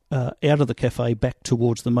drove out of the cafe back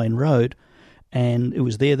towards the main road, and it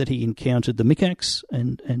was there that he encountered the Mikacs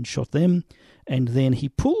and shot them. And then he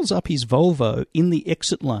pulls up his Volvo in the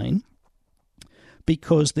exit lane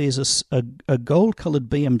because there's a gold-coloured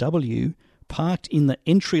BMW parked in the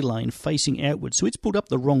entry lane facing outward. So it's pulled up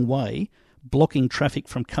the wrong way, blocking traffic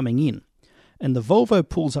from coming in. And the Volvo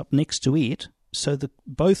pulls up next to it, so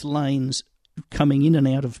both lanes coming in and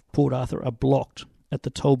out of Port Arthur are blocked at the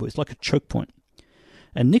toll booth, like a choke point.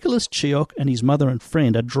 And Nicholas Cheok and his mother and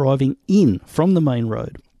friend are driving in from the main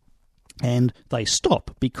road, and they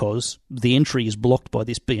stop because the entry is blocked by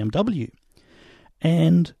this BMW.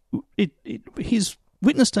 And his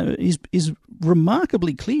witness statement is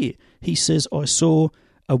remarkably clear. He says, I saw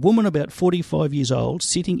a woman about 45 years old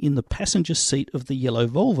sitting in the passenger seat of the yellow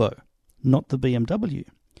Volvo, not the BMW.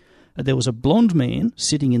 There was a blonde man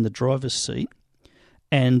sitting in the driver's seat,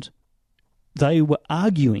 and they were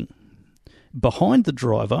arguing. Behind the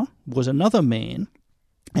driver was another man,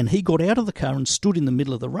 and he got out of the car and stood in the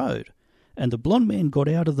middle of the road. And the blonde man got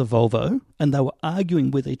out of the Volvo, and they were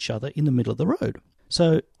arguing with each other in the middle of the road.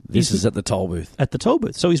 So this is at the toll booth. At the toll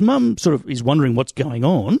booth. So his mum sort of is wondering what's going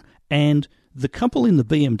on, and the couple in the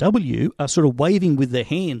BMW are sort of waving with their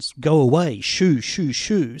hands, go away, shoo, shoo,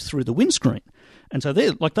 shoo, through the windscreen. And so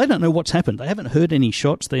they don't know what's happened. They haven't heard any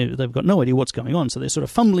shots. They've got no idea what's going on. So they're sort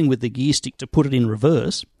of fumbling with the gear stick to put it in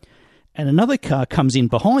reverse. And another car comes in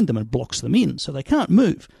behind them and blocks them in, so they can't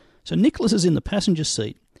move. So Nicholas is in the passenger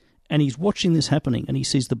seat, and he's watching this happening, and he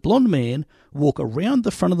sees the blonde man walk around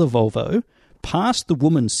the front of the Volvo, past the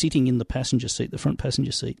woman sitting in the passenger seat, the front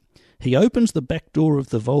passenger seat. He opens the back door of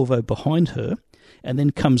the Volvo behind her, and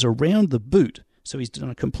then comes around the boot. So he's done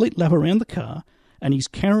a complete lap around the car, and he's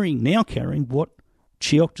carrying what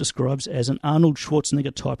Cheok describes as an Arnold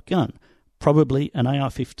Schwarzenegger-type gun, probably an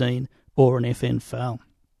AR-15 or an FN FAL.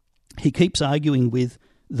 He keeps arguing with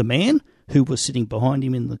the man who was sitting behind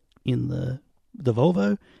him in the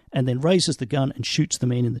Volvo, and then raises the gun and shoots the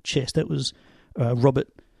man in the chest. That was Robert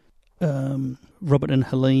and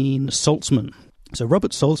Helene Saltzman. So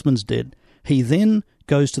Robert Saltzman's dead, He then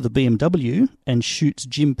goes to the BMW and shoots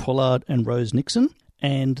Jim Pollard and Rose Nixon,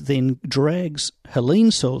 and then drags Helene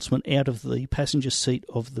Saltzman out of the passenger seat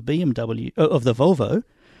of the BMW, of the Volvo,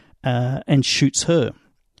 and shoots her.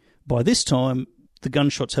 By this time, the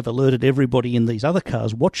gunshots have alerted everybody in these other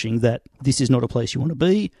cars watching that this is not a place you want to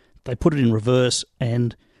be. They put it in reverse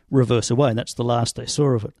and reverse away, and that's the last they saw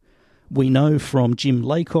of it. We know from Jim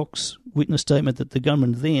Laycock's witness statement that the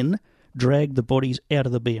gunman then dragged the bodies out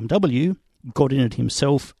of the BMW, got in it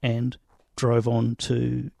himself, and drove on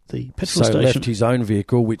to the petrol station. So left his own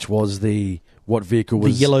vehicle, which was what vehicle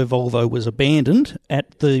was... The yellow Volvo was abandoned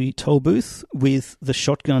at the toll booth with the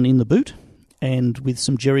shotgun in the boot and with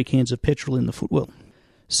some jerry cans of petrol in the footwell.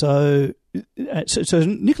 So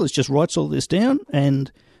Nicholas just writes all this down,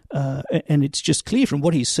 and it's just clear from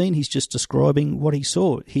what he's seen. He's just describing what he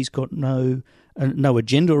saw. He's got no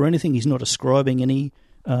agenda or anything. He's not ascribing any...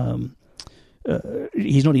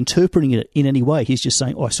 he's not interpreting it in any way. He's just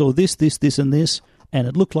saying, I saw this, and this, and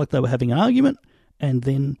it looked like they were having an argument, and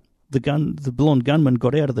then the blonde gunman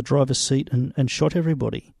got out of the driver's seat and shot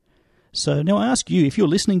everybody. So now I ask you, if you're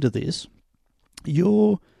listening to this,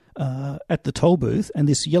 you're at the toll booth, and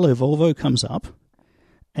this yellow Volvo comes up,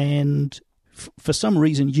 and for some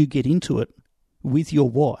reason you get into it with your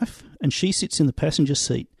wife, and she sits in the passenger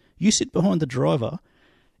seat. You sit behind the driver.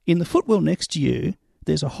 In the footwell next to you,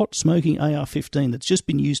 there's a hot smoking AR-15 that's just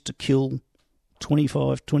been used to kill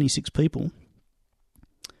 25, 26 people.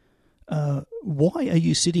 Why are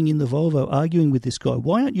you sitting in the Volvo arguing with this guy?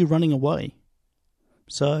 Why aren't you running away?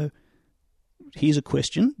 So here's a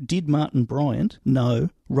question. Did Martin Bryant know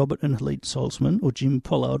Robert and Helene Saltzman or Jim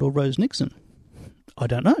Pollard or Rose Nixon? I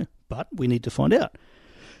don't know, but we need to find out.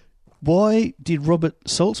 Why did Robert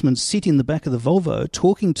Saltzman sit in the back of the Volvo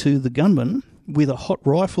talking to the gunman with a hot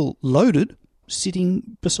rifle loaded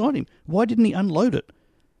sitting beside him? Why didn't he unload it?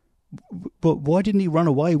 But why didn't he run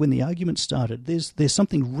away when the argument started? There's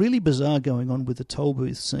something really bizarre going on with the toll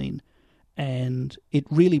booth scene, and it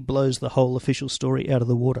really blows the whole official story out of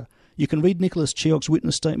the water. You can read Nicholas Cheok's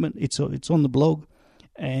witness statement. It's on the blog,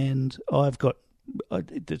 and I'm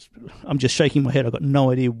just shaking my head. I've got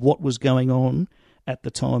no idea what was going on at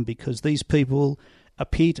the time, because these people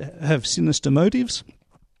appear to have sinister motives.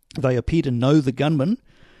 They appear to know the gunman.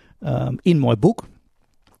 In my book,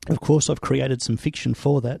 of course, I've created some fiction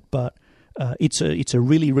for that, but it's a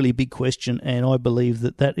really, really big question, and I believe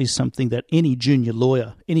that is something that any junior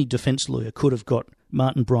lawyer, any defence lawyer could have got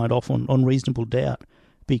Martin Bryant off on reasonable doubt,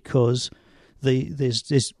 because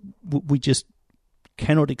we just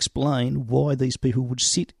cannot explain why these people would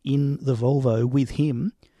sit in the Volvo with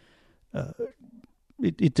him.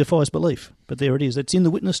 It defies belief, but there it is. It's in the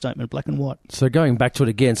witness statement, black and white. So going back to it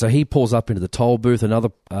again, so he pulls up into the toll booth, another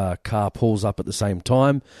car pulls up at the same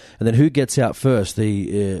time, and then who gets out first?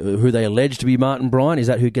 Who they allege to be Martin Bryant? Is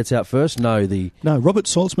that who gets out first? No, Robert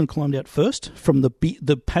Saltzman climbed out first from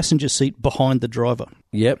the passenger seat behind the driver.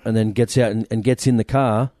 Yep, and then gets out and gets in the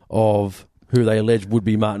car of who they allege would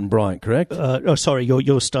be Martin Bryant, correct? Sorry,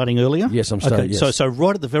 you're starting earlier? Yes, I'm starting, okay, yes. So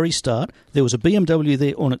right at the very start, there was a BMW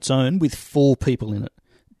there on its own with 4 people in it.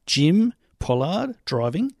 Jim Pollard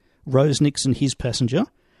driving, Rose Nixon, his passenger,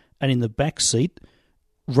 and in the back seat,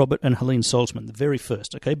 Robert and Helene Saltzman, the very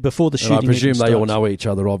first, okay, before the shooting. And I presume they all know each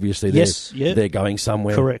other, obviously. Yes, they're going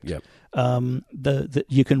somewhere. Correct. Yep.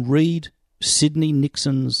 You can read Sidney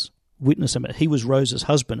Nixon's witness statement. He was Rose's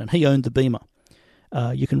husband, and he owned the Beamer.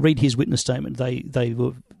 You can read his witness statement. They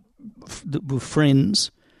were friends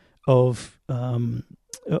of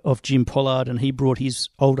Jim Pollard, and he brought his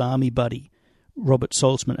old army buddy, Robert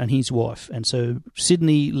Saltzman, and his wife. And so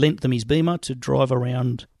Sidney lent them his Beamer to drive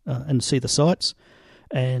around and see the sights,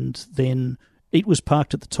 and then it was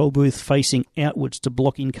parked at the toll booth facing outwards to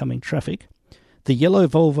block incoming traffic. The yellow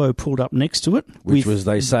Volvo pulled up next to it. Which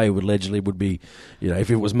they say would be, if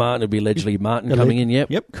it was Martin, it would be allegedly Martin coming in, yep.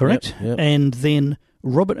 Yep, correct. Yep. And then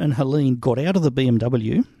Robert and Helene got out of the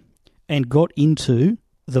BMW and got into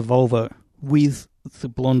the Volvo with the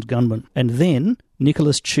blonde gunman. And then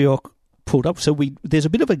Nicholas Cheok pulled up. So there's a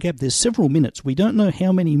bit of a gap. There's several minutes. We don't know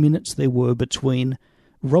how many minutes there were between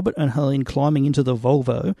Robert and Helene climbing into the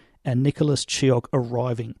Volvo and Nicholas Cheok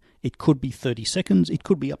arriving. It could be 30 seconds. It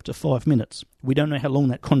could be up to 5 minutes. We don't know how long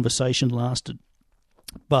that conversation lasted.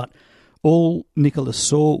 But all Nicholas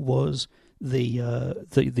saw was the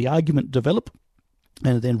argument develop,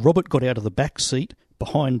 and then Robert got out of the back seat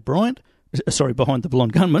behind the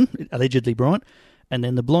blonde gunman, allegedly Bryant, and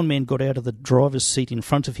then the blonde man got out of the driver's seat in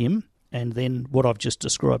front of him, and then what I've just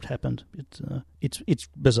described happened. It's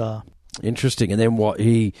bizarre. Interesting. And then what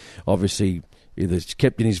he obviously either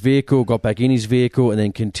kept in his vehicle, got back in his vehicle, and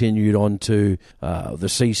then continued on to the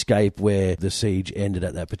seascape where the siege ended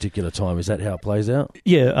at that particular time. Is that how it plays out?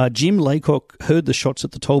 Yeah, Jim Laycock heard the shots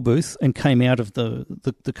at the toll booth and came out of the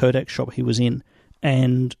Kodak shop he was in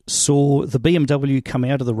and saw the BMW come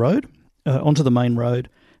out of the road, onto the main road,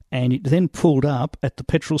 and it then pulled up at the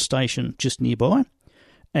petrol station just nearby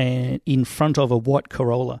and in front of a white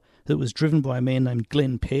Corolla that was driven by a man named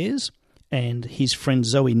Glenn Pears, and his friend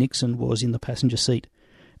Zoe Nixon was in the passenger seat.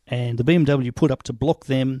 And the BMW put up to block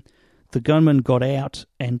them. The gunman got out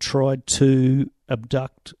and tried to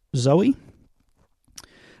abduct Zoe.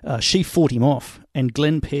 She fought him off, and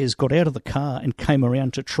Glenn Pears got out of the car and came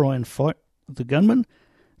around to try and fight the gunman.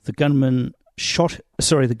 The gunman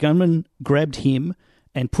grabbed him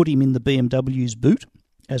and put him in the BMW's boot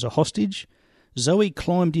as a hostage. Zoe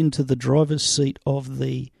climbed into the driver's seat of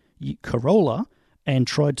the Corolla and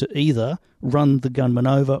tried to either run the gunman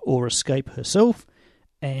over or escape herself,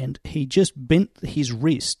 and he just bent his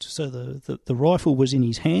wrist. So the rifle was in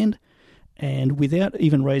his hand, and without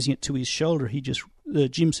even raising it to his shoulder,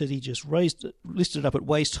 Jim said he just lifted it up at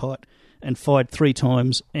waist height and fired 3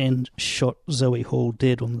 times and shot Zoe Hall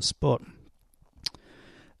dead on the spot.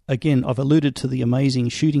 Again, I've alluded to the amazing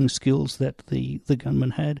shooting skills that the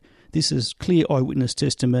gunman had. This is clear eyewitness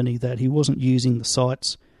testimony that he wasn't using the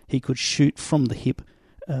sights. He could shoot from the hip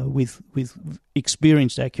with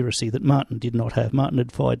experienced accuracy that Martin did not have. Martin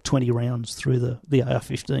had fired 20 rounds through the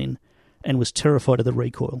AR-15 and was terrified of the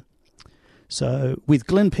recoil. So with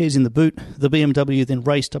Glenn Pears in the boot, the BMW then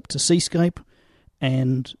raced up to Seascape,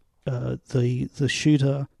 and the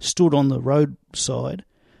shooter stood on the roadside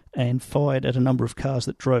and fired at a number of cars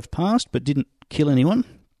that drove past but didn't kill anyone.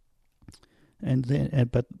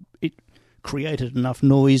 But it created enough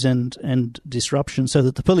noise and disruption so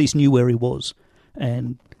that the police knew where he was.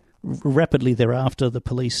 And rapidly thereafter, the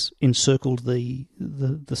police encircled the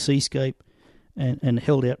Seascape and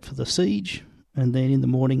held out for the siege. And then in the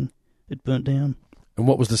morning, it burnt down. And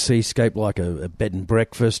what was the Seascape like? A bed and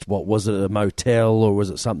breakfast? What was it, a motel, or was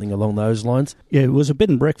it something along those lines? Yeah, it was a bed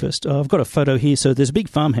and breakfast. I've got a photo here. So there's a big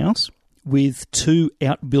farmhouse with 2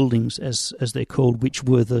 outbuildings, as they're called, which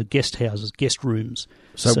were the guest houses, guest rooms.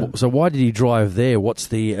 So why did he drive there? What's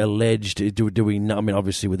the alleged? Do we know? I mean,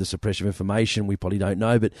 obviously with the suppression of information, we probably don't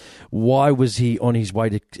know. But why was he on his way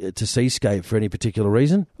to Seascape for any particular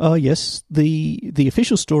reason? Oh yes, the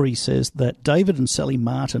official story says that David and Sally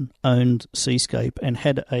Martin owned Seascape and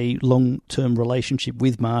had a long-term relationship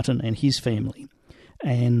with Martin and his family.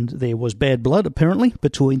 And there was bad blood, apparently,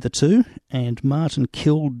 between the two, and Martin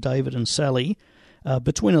killed David and Sally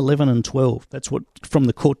between 11 and 12. That's what, from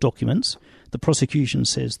the court documents. The prosecution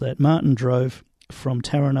says that Martin drove from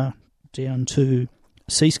Taranah down to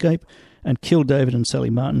Seascape and killed David and Sally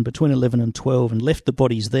Martin between 11 and 12 and left the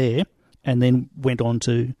bodies there, and then went on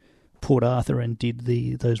to Port Arthur and did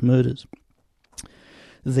those murders.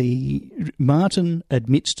 Martin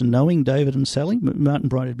admits to knowing David and Sally. Martin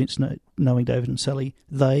Bryant admits to knowing David and Sally.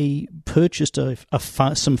 They purchased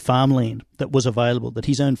some farmland that was available that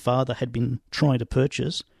his own father had been trying to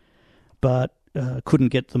purchase, but couldn't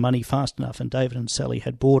get the money fast enough, and David and Sally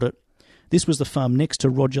had bought it. This was the farm next to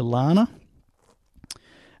Roger Larner,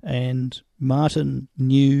 and Martin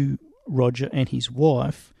knew Roger and his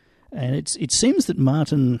wife, and it seems that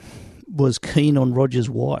Martin was keen on Roger's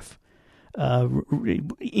wife.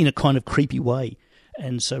 In a kind of creepy way,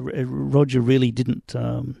 and so Roger really didn't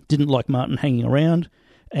like Martin hanging around,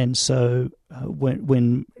 and so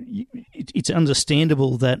when it's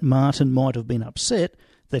understandable that Martin might have been upset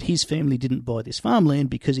that his family didn't buy this farmland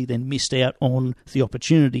because he then missed out on the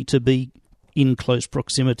opportunity to be in close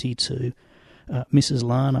proximity to Mrs.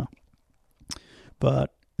 Larner.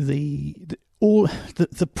 But the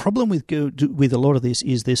problem with a lot of this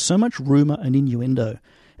is there's so much rumour and innuendo.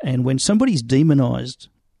 And when somebody's demonised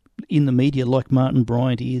in the media like Martin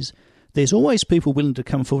Bryant is, there's always people willing to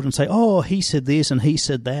come forward and say, oh, he said this and he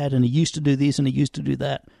said that and he used to do this and he used to do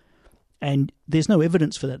that. And there's no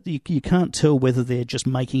evidence for that. You can't tell whether they're just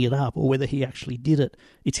making it up or whether he actually did it.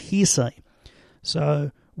 It's hearsay. So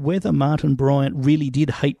whether Martin Bryant really did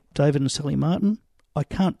hate David and Sally Martin, I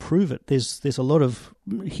can't prove it. There's a lot of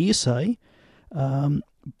hearsay.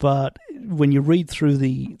 But when you read through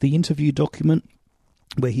the interview document,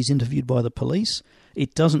 where he's interviewed by the police,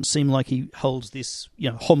 it doesn't seem like he holds this,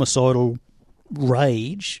 homicidal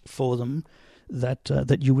rage for them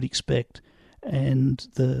that you would expect. And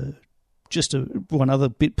one other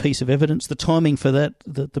piece of evidence, the timing for that,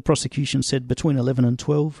 the prosecution said between 11 and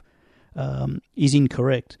 12 is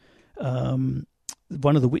incorrect. One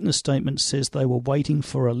of the witness statements says they were waiting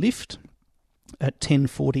for a lift at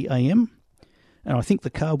 10:40 a.m. and I think the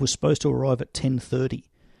car was supposed to arrive at 10:30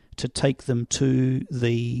 to take them to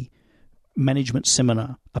the management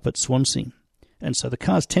seminar up at Swansea. And so the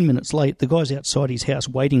car's 10 minutes late. The guy's outside his house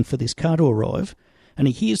waiting for this car to arrive, and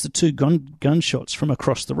he hears the two gunshots from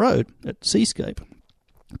across the road at Seascape.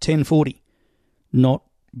 10:40, not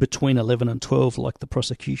between 11 and 12 like the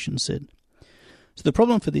prosecution said. So the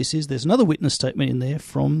problem for this is there's another witness statement in there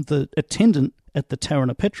from the attendant at the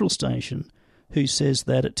Tarrana petrol station who says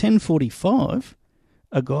that at 10:45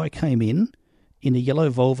 a guy came in a yellow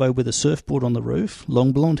Volvo with a surfboard on the roof,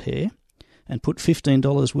 long blonde hair, and put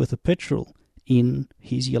 $15 worth of petrol in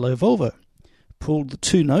his yellow Volvo. Pulled the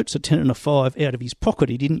two notes, a 10 and a 5, out of his pocket.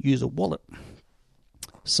 He didn't use a wallet.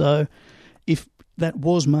 So if that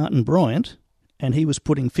was Martin Bryant and he was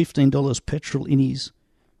putting $15 petrol in his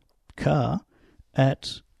car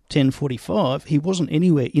at 10:45, he wasn't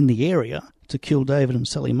anywhere in the area to kill David and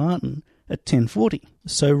Sally Martin at 10:40.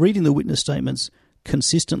 So reading the witness statements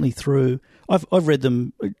consistently through, I've read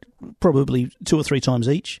them probably 2 or 3 times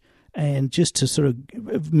each, and just to sort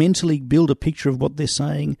of mentally build a picture of what they're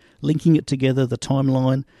saying, linking it together, the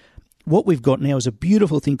timeline. What we've got now is a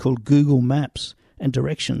beautiful thing called Google Maps and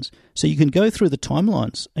directions. So you can go through the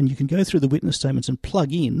timelines and you can go through the witness statements and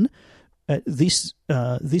plug in this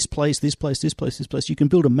place, this place, this place, this place. You can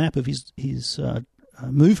build a map of his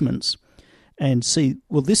movements and see,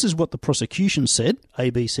 well, this is what the prosecution said, A,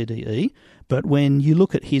 B, C, D, E. But when you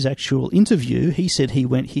look at his actual interview, he said he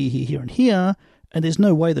went here, here, here, and here, and there's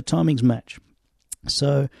no way the timings match.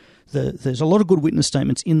 So there's a lot of good witness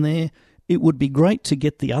statements in there. It would be great to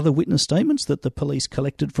get the other witness statements that the police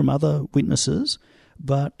collected from other witnesses,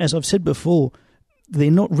 but as I've said before,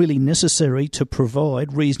 they're not really necessary to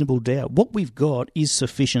provide reasonable doubt. What we've got is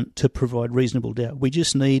sufficient to provide reasonable doubt. We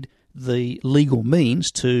just need the legal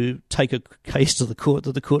means to take a case to the court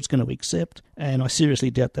that the court's going to accept, and I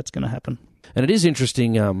seriously doubt that's going to happen. And it is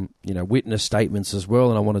interesting, witness statements as well.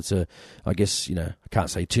 And I wanted to, I guess, I can't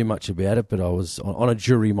say too much about it, but I was on a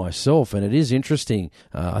jury myself, and it is interesting.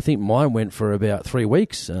 I think mine went for about 3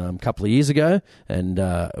 weeks a couple of years ago, and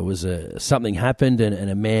it was something happened, and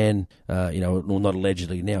a man, well, not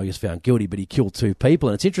allegedly, now he was found guilty, but he killed 2 people.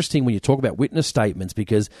 And it's interesting when you talk about witness statements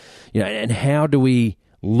because, and how do we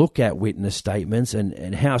look at witness statements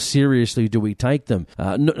and how seriously do we take them?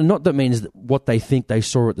 Not that means that what they think they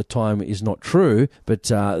saw at the time is not true, but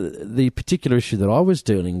the particular issue that I was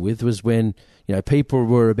dealing with was when people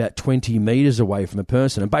were about 20 metres away from a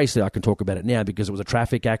person. And basically I can talk about it now because it was a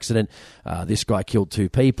traffic accident. This guy killed 2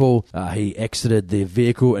 people. He exited the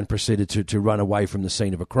vehicle and proceeded to run away from the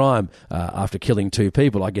scene of a crime after killing 2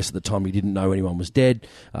 people. I guess at the time he didn't know anyone was dead.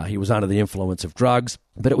 He was under the influence of drugs.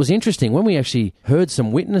 But it was interesting when we actually heard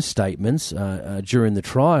some witness statements during the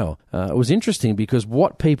trial. It was interesting because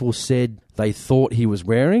what people said they thought he was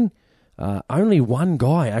wearing, only one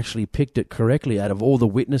guy actually picked it correctly out of all the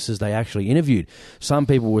witnesses they actually interviewed. Some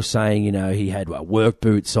people were saying, he had work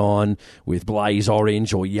boots on with blaze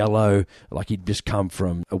orange or yellow, like he'd just come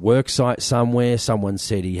from a work site somewhere. Someone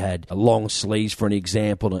said he had long sleeves, for an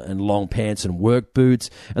example, and long pants and work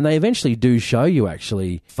boots. And they eventually do show you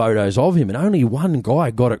actually photos of him, and only one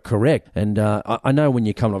guy got it correct. And I know when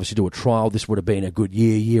you come obviously to a trial, this would have been a good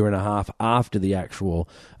year and a half after the actual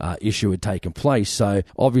issue had taken place. So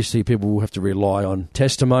obviously people will have to rely on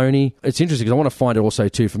testimony. It's interesting because I want to find it also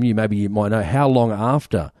too from you, maybe you might know, how long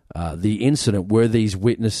after the incident were these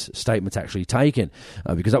witness statements actually taken?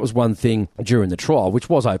 Because that was one thing during the trial, which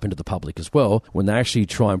was open to the public as well. When they actually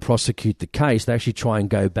try and prosecute the case, they actually try and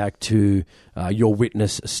go back to your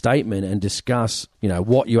witness statement and discuss,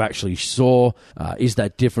 what you actually saw. Is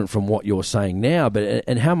that different from what you're saying now?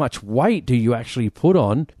 And how much weight do you actually put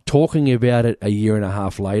on talking about it a year and a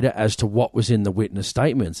half later as to what was in the witness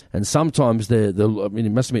statements? And sometimes you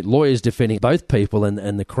must admit, lawyers defending both people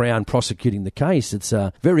and the Crown prosecuting the case. It's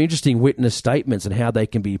very interesting witness statements and how they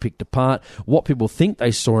can be picked apart, what people think they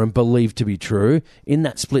saw and believe to be true in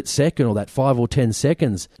that split second or that 5 or 10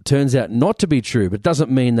 seconds turns out not to be true, but it doesn't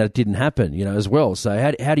mean that it didn't happen, as well.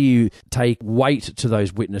 So how do you take weight to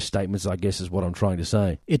those witness statements, I guess is what I'm trying to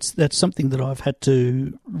say. That's something that I've had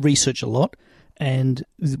to research a lot, and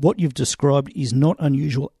what you've described is not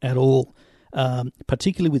unusual at all,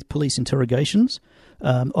 particularly with police interrogations.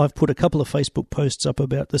 I've put a couple of Facebook posts up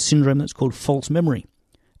about the syndrome that's called false memory.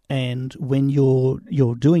 And when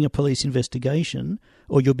you're doing a police investigation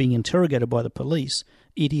or you're being interrogated by the police,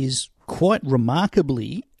 it is quite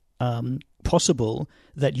remarkably possible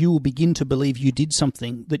that you will begin to believe you did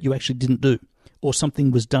something that you actually didn't do, or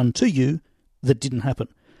something was done to you that didn't happen.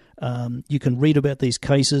 You can read about these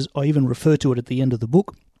cases. I even refer to it at the end of the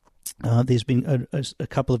book. There's been a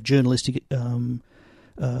couple of journalistic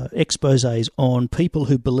exposés on people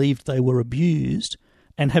who believed they were abused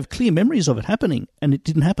and have clear memories of it happening, and it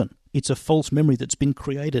didn't happen. It's a false memory that's been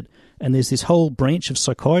created, and there's this whole branch of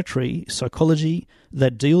psychology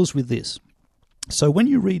that deals with this. So when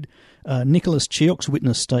you read Nicholas Cheok's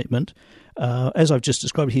witness statement, as I've just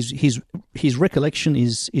described, his recollection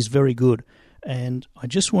is very good. And I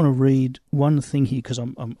just want to read one thing here, because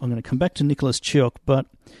I'm going to come back to Nicholas Cheok, but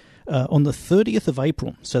on the 30th of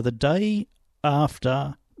April, so the day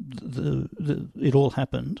after it all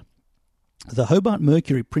happened, the Hobart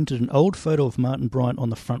Mercury printed an old photo of Martin Bryant on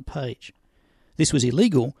the front page. This was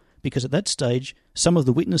illegal because at that stage some of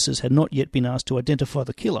the witnesses had not yet been asked to identify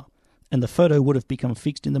the killer, and the photo would have become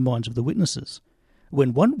fixed in the minds of the witnesses.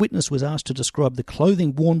 When one witness was asked to describe the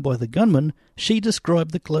clothing worn by the gunman, she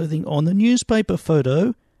described the clothing on the newspaper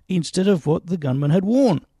photo instead of what the gunman had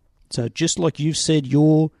worn. So just like you've said,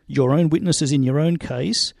 your own witnesses in your own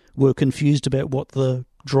case were confused about what the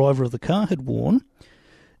driver of the car had worn,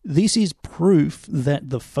 this is proof that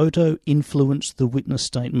the photo influenced the witness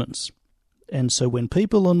statements. And so when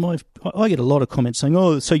people I get a lot of comments saying,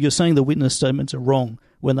 oh, so you're saying the witness statements are wrong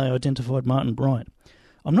when they identified Martin Bryant.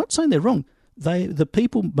 I'm not saying they're wrong. The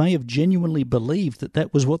people may have genuinely believed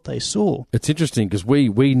that was what they saw. It's interesting because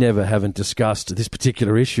we never haven't discussed this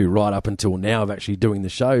particular issue right up until now of actually doing the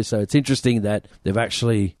show. So it's interesting that they've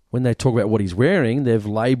actually, when they talk about what he's wearing, they've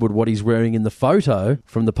labelled what he's wearing in the photo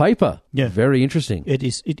from the paper. Yeah. Very interesting. It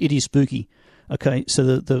is spooky. Okay,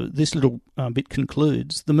 so this little bit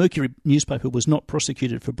concludes. The Mercury newspaper was not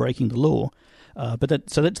prosecuted for breaking the law,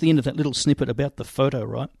 so that's the end of that little snippet about the photo,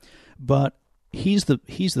 right? But here's the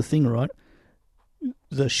thing, right?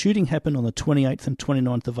 The shooting happened on the 28th and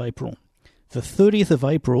 29th of April. The 30th of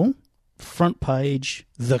April, front page,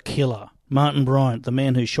 the killer, Martin Bryant, the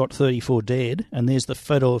man who shot 34 dead, and there's the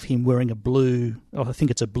photo of him wearing a blue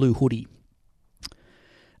hoodie.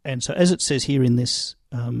 And so as it says here in this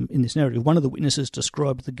narrative, one of the witnesses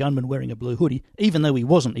described the gunman wearing a blue hoodie, even though he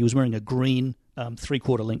wasn't. He was wearing a green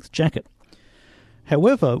three-quarter length jacket.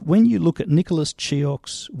 However, when you look at Nicholas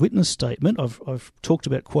Cheok's witness statement, I've talked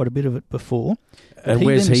about quite a bit of it before. And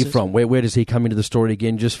where's he from? Where does he come into the story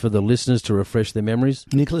again, just for the listeners to refresh their memories?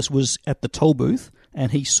 Nicholas was at the toll booth,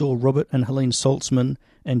 and he saw Robert and Helene Saltzman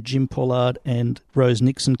and Jim Pollard and Rose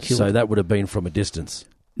Nixon killed. So that would have been from a distance?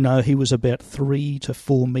 No, he was about 3 to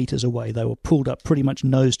 4 metres away. They were pulled up pretty much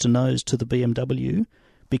nose to nose to the BMW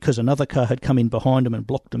because another car had come in behind him and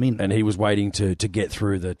blocked him in. And he was waiting to get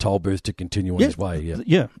through the toll booth to continue on his way.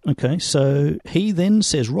 Yeah, okay. So he then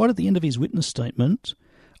says, right at the end of his witness statement,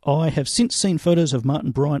 I have since seen photos of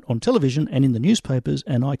Martin Bryant on television and in the newspapers,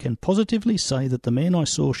 and I can positively say that the man I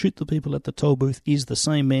saw shoot the people at the toll booth is the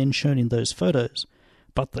same man shown in those photos.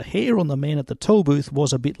 But the hair on the man at the toll booth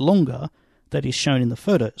was a bit longer that is shown in the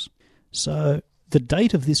photos. So the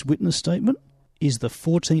date of this witness statement is the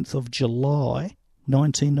 14th of July,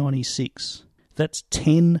 1996. That's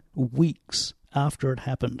 10 weeks after it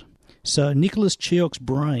happened. So Nicholas Cheok's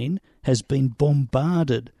brain has been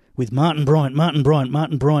bombarded with Martin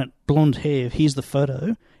Bryant, blonde hair, here's the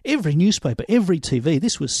photo. Every newspaper, every TV,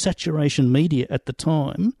 this was saturation media at the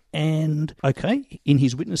time. And, okay, in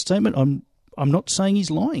his witness statement, I'm not saying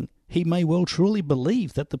he's lying. He may well truly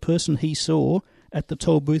believe that the person he saw at the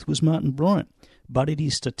toll booth was Martin Bryant. But it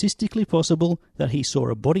is statistically possible that he saw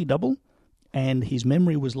a body double and his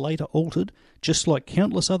memory was later altered, just like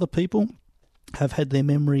countless other people have had their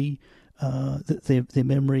memory their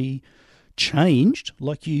memory changed,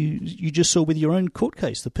 like you just saw with your own court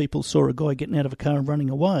case. The people saw a guy getting out of a car and running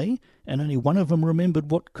away, and only one of them remembered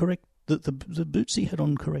the boots he had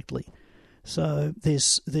on correctly. So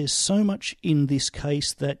there's so much in this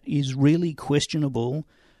case that is really questionable,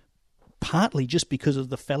 partly just because of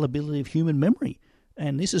the fallibility of human memory.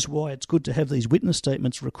 And this is why it's good to have these witness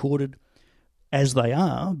statements recorded as they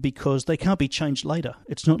are, because they can't be changed later.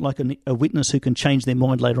 It's not like a witness who can change their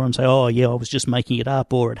mind later on and say, oh, yeah, I was just making it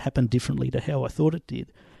up, or it happened differently to how I thought it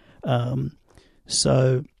did.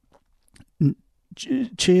 So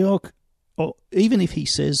Cheok, even if he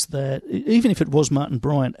says that, even if it was Martin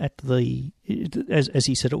Bryant as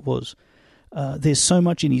he said it was, there's so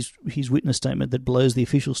much in his witness statement that blows the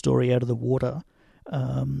official story out of the water.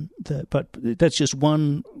 But that's just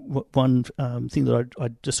one thing that I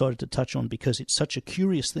decided to touch on because it's such a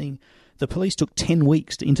curious thing. The police took 10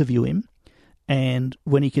 weeks to interview him, and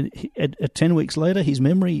when at 10 weeks later, his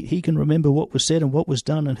memory, he can remember what was said and what was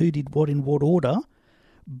done and who did what in what order,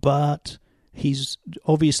 but he's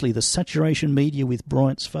obviously the saturation media with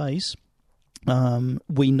Bryant's face.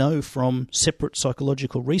 We know from separate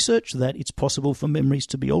psychological research that it's possible for memories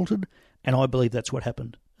to be altered, and I believe that's what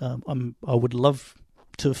happened. I would love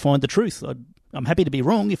to find the truth. I'm happy to be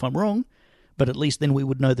wrong if I'm wrong, but at least then we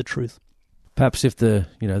would know the truth. Perhaps if they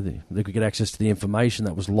could get access to the information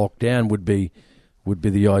that was locked down would be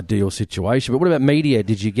the ideal situation. But what about media?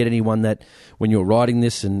 Did you get anyone that, when you were writing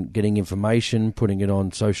this and getting information, putting it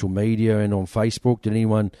on social media and on Facebook, did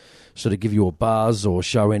anyone sort of give you a buzz or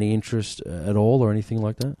show any interest at all or anything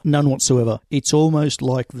like that? None whatsoever. It's almost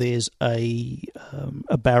like there's a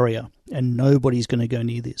barrier and nobody's going to go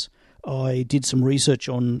near this. I did some research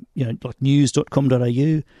on, like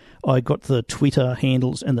news.com.au. I got the Twitter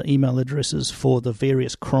handles and the email addresses for the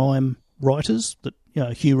various crime writers, that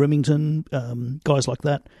Hugh Remington, guys like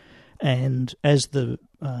that. And as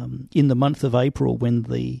in the month of April, when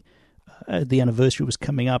the anniversary was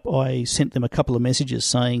coming up, I sent them a couple of messages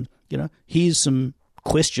saying, here's some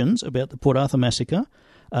questions about the Port Arthur massacre.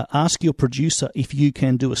 Ask your producer if you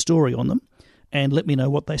can do a story on them, and let me know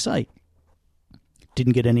what they say.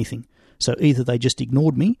 Didn't get anything. So either they just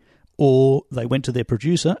ignored me, or they went to their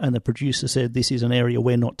producer, and the producer said, this is an area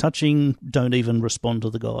we're not touching, don't even respond to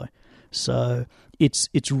the guy. So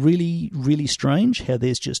it's really, really strange how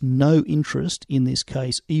there's just no interest in this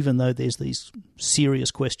case, even though there's these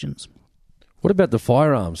serious questions. What about the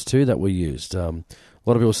firearms, too, that were used? A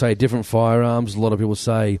lot of people say different firearms. A lot of people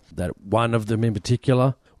say that one of them in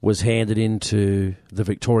particular was handed into the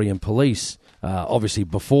Victorian police, obviously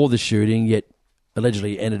before the shooting, yet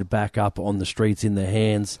allegedly ended back up on the streets in the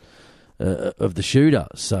hands of the shooter.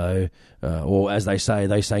 So, or as they're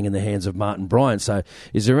saying in the hands of Martin Bryant. So,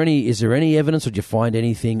 is there any evidence, or did you find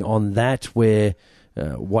anything on that where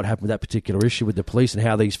what happened with that particular issue with the police and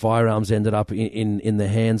how these firearms ended up in the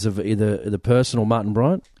hands of either the person or Martin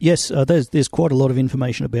Bryant? Yes, there's quite a lot of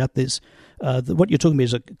information about this. What you're talking about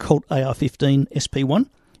is a Colt AR-15 SP1,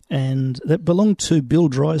 and that belonged to Bill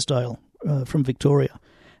Drysdale from Victoria.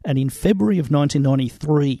 And in February of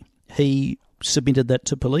 1993, he submitted that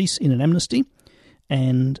to police in an amnesty,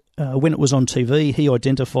 and when it was on TV, he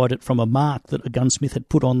identified it from a mark that a gunsmith had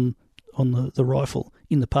put on the rifle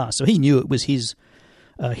in the past. So he knew it was his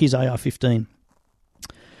AR-15.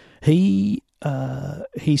 He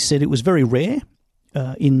said it was very rare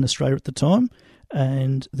in Australia at the time,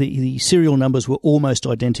 and the serial numbers were almost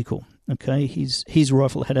identical. Okay, his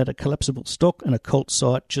rifle had a collapsible stock and a Colt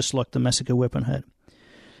sight, just like the massacre weapon had.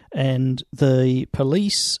 And the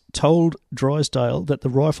police told Drysdale that the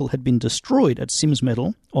rifle had been destroyed at Sims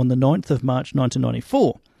Metal on the 9th of March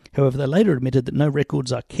 1994. However, they later admitted that no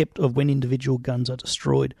records are kept of when individual guns are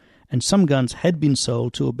destroyed, and some guns had been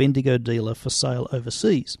sold to a Bendigo dealer for sale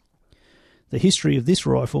overseas. The history of this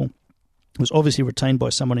rifle was obviously retained by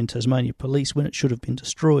someone in Tasmania Police when it should have been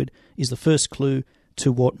destroyed, is the first clue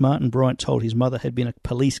to what Martin Bryant told his mother had been a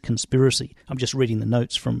police conspiracy. I'm just reading the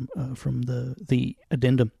notes from the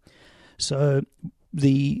addendum. So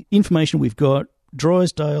the information we've got,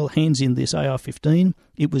 Drysdale hands in this AR-15.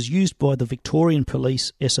 It was used by the Victorian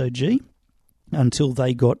Police SOG until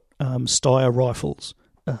they got Steyr rifles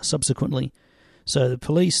subsequently. So the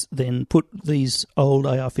police then put these old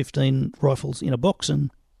AR-15 rifles in a box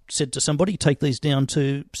and said to somebody, take these down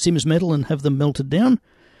to Sims Metal and have them melted down.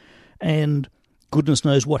 And goodness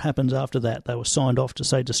knows what happens after that. They were signed off to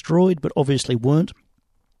say destroyed, but obviously weren't.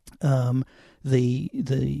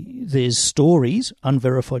 There's stories,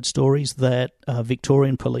 unverified stories, that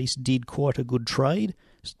Victorian police did quite a good trade,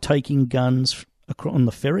 taking guns on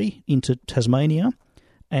the ferry into Tasmania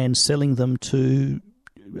and selling them to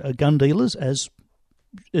gun dealers as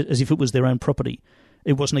if it was their own property.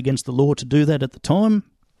 It wasn't against the law to do that at the time.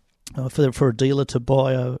 For a dealer to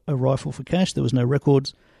buy a rifle for cash, there was no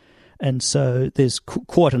records, and so there's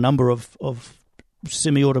quite a number of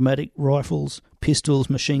semi-automatic rifles, pistols,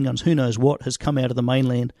 machine guns, who knows what, has come out of the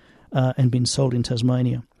mainland and been sold in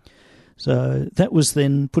Tasmania. So that was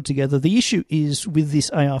then put together. The issue is with this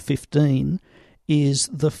AR-15 is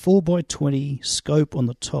the 4x20 scope on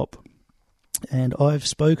the top. And I've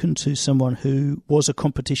spoken to someone who was a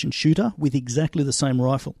competition shooter with exactly the same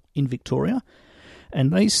rifle in Victoria,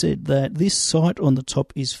 and they said that this sight on the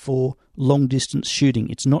top is for long-distance shooting.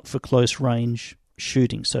 It's not for close-range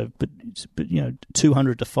shooting, but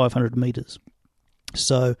 200 to 500 metres.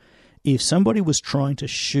 So if somebody was trying to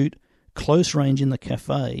shoot close range in the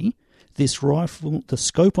cafe, this rifle, the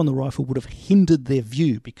scope on the rifle would have hindered their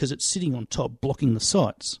view because it's sitting on top blocking the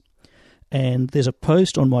sights. And there's a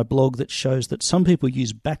post on my blog that shows that some people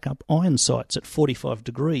use backup iron sights at 45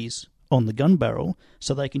 degrees on the gun barrel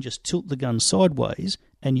so they can just tilt the gun sideways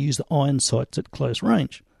and use the iron sights at close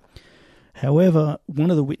range. However, one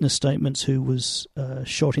of the witness statements who was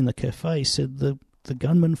shot in the cafe said the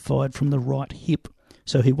gunman fired from the right hip.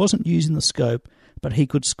 So he wasn't using the scope, but he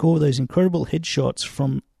could score those incredible headshots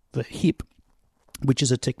from the hip which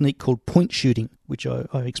is a technique called point shooting, which I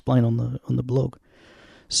explain on the blog.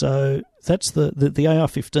 So that's the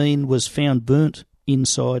AR-15 was found burnt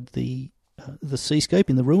inside the seascape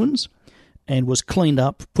in the ruins, and was cleaned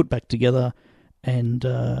up, put back together, and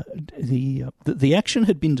the action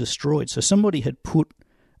had been destroyed. So somebody had put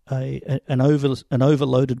an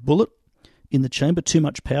overloaded bullet in the chamber, too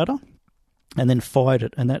much powder, and then fired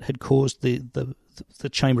it, and that had caused the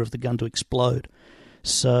chamber of the gun to explode.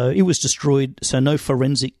 So it was destroyed, so no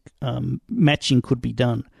forensic matching could be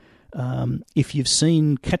done. If you've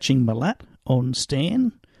seen Catching Malat on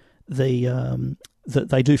Stan, they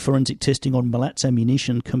do forensic testing on Malat's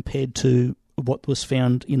ammunition compared to what was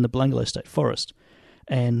found in the Belanglo State Forest.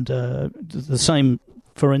 And the same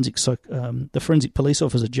the forensic police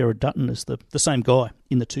officer, Gerard Dutton, is the same guy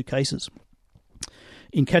in the two cases.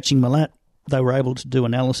 In Catching Malat, they were able to do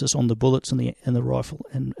analysis on the bullets and the rifle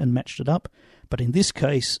and matched it up. But in this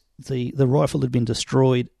case, the rifle had been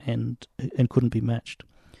destroyed and couldn't be matched.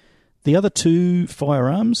 The other two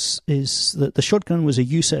firearms is that the shotgun was a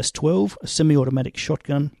USAS-12, a semi-automatic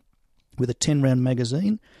shotgun with a 10-round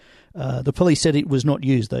magazine. The police said it was not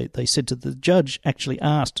used. They said to the judge, actually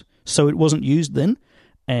asked, so it wasn't used then?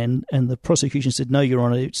 And the prosecution said, no, Your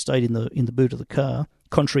Honour, it stayed in the boot of the car,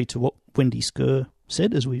 contrary to what Wendy Skur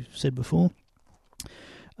said, as we've said before.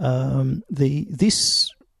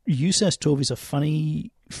 This USAS-12 is a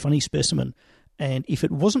funny specimen, and if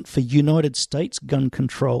it wasn't for United States gun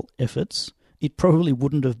control efforts, it probably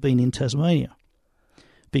wouldn't have been in Tasmania,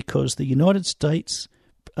 because the United States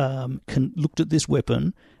looked at this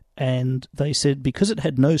weapon and they said because it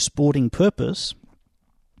had no sporting purpose,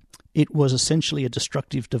 it was essentially a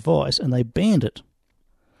destructive device, and they banned it.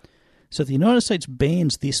 So the United States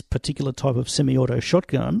bans this particular type of semi-auto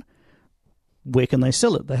shotgun. Where can they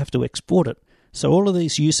sell it? They have to export it. So all of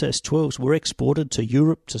these USAS-12s were exported to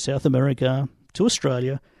Europe, to South America, to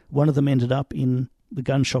Australia. One of them ended up in the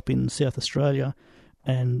gun shop in South Australia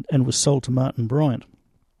and was sold to Martin Bryant.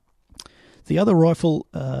 The other rifle,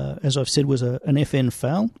 as I've said, was an FN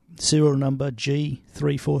FAL, serial number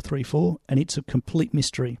G3434, and it's a complete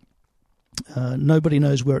mystery. Nobody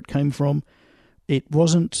knows where it came from. It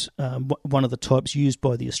wasn't one of the types used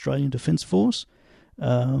by the Australian Defence Force.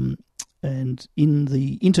 And in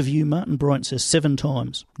the interview, Martin Bryant says 7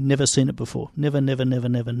 times, never seen it before. Never, never, never,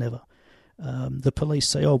 never, never. The police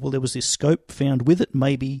say, oh, well, there was this scope found with it.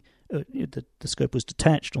 Maybe the scope was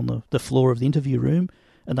detached on the floor of the interview room,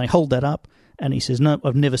 and they hold that up, and he says, no,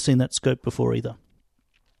 I've never seen that scope before either.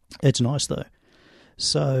 It's nice, though.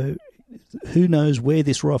 So who knows where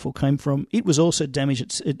this rifle came from. It was also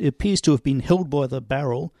damaged. It appears to have been held by the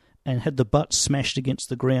barrel and had the butt smashed against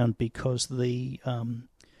the ground because the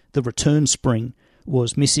return spring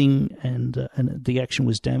was missing and the action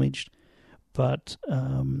was damaged. But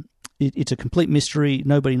it's a complete mystery.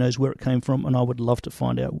 Nobody knows where it came from, and I would love to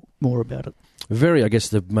find out more about it. Very, I guess,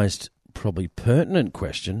 the most probably pertinent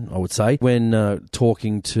question, I would say, when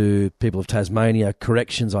talking to people of Tasmania,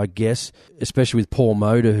 corrections, I guess, especially with Paul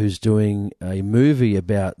Moder, who's doing a movie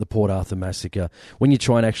about the Port Arthur massacre. When you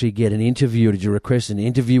try and actually get an interview, did you request an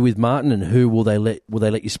interview with Martin, and who will they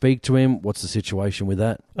let you speak to him? What's the situation with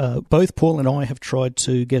that? Both Paul and I have tried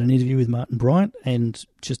to get an interview with Martin Bryant, and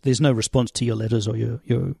just there's no response to your letters or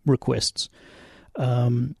your requests.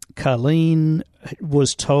 Carleen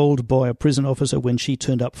was told by a prison officer when she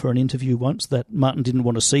turned up for an interview once that Martin didn't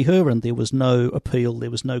want to see her, and there was no appeal,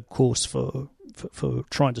 there was no course for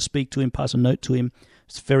trying to speak to him, pass a note to him.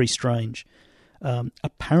 It's very strange.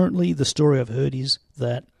 Apparently, the story I've heard is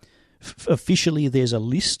that officially there's a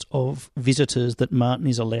list of visitors that Martin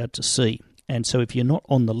is allowed to see, and so if you're not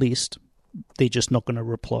on the list, they're just not going to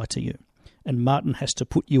reply to you. And Martin has to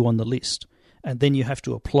put you on the list. And then you have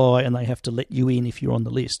to apply, and they have to let you in if you're on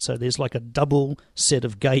the list. So there's like a double set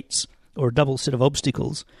of gates or a double set of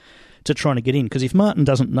obstacles to trying to get in. Because if Martin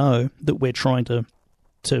doesn't know that we're trying to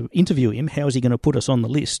interview him, how is he going to put us on the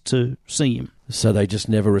list to see him? So they just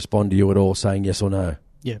never respond to you at all, saying yes or no?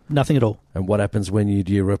 Yeah, nothing at all. And what happens when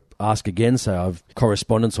you ask again? Say, I've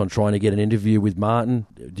correspondence on trying to get an interview with Martin.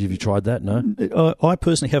 Have you tried that? No? I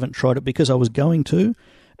personally haven't tried it because I was going to.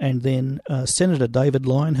 And then Senator David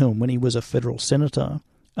Leyonhjelm, when he was a federal senator,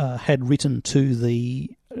 had written to the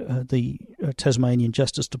Tasmanian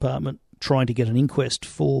Justice Department trying to get an inquest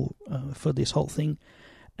for this whole thing,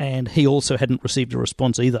 and he also hadn't received a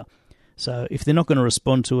response either. So if they're not going to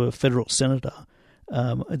respond to a federal senator,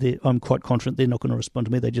 I'm quite confident they're not going to respond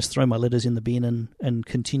to me. They just throw my letters in the bin and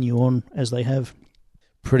continue on as they have.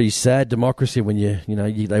 Pretty sad democracy when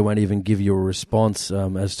they won't even give you a response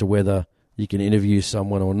as to whether you can interview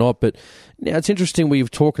someone or not. But now it's interesting, we've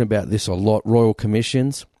talking about this a lot, royal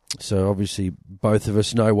commissions. So obviously both of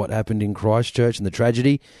us know what happened in Christchurch and the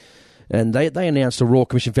tragedy. And they announced a Royal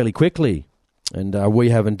Commission fairly quickly. And we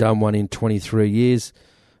haven't done one in 23 years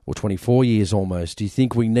or 24 years almost. Do you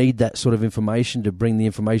think we need that sort of information to bring the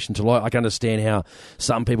information to light? I can understand how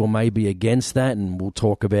some people may be against that, and we'll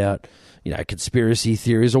talk about, conspiracy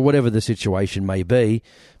theories or whatever the situation may be.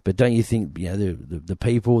 But don't you think, the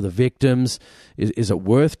people, the victims, is it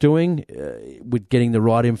worth doing with getting the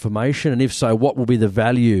right information? And if so, what will be the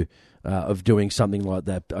value of doing something like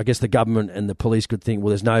that? I guess the government and the police could think, well,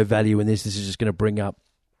 there's no value in this. This is just going to bring up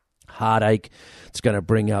heartache. It's going to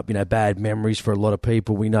bring up, bad memories for a lot of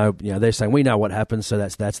people. We know, they're saying we know what happened, so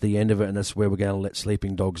that's the end of it, and that's where we're going to let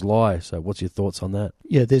sleeping dogs lie. So, what's your thoughts on that?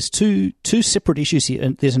 Yeah, there's two separate issues here.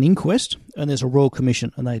 And there's an inquest and there's a Royal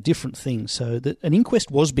Commission, and they're different things. So, an inquest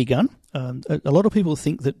was begun. A lot of people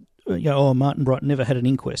think that Martin Bryant never had an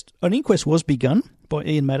inquest. An inquest was begun by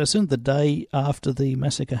Ian Maddison the day after the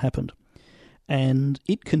massacre happened. And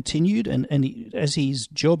it continued, and as his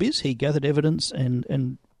job is, he gathered evidence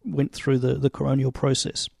and went through the coronial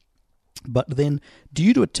process. But then,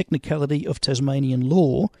 due to a technicality of Tasmanian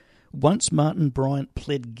law, once Martin Bryant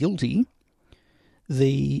pled guilty,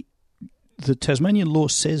 the Tasmanian law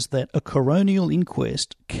says that a coronial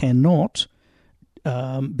inquest cannot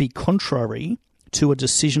be contrary to a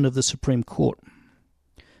decision of the Supreme Court.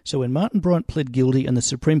 So when Martin Bryant pled guilty and the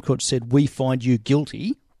Supreme Court said, we find you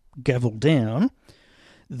guilty, gavel down,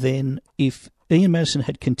 then if Ian Maddison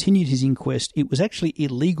had continued his inquest, it was actually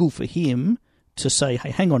illegal for him to say, hey,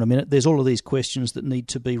 hang on a minute, there's all of these questions that need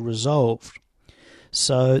to be resolved.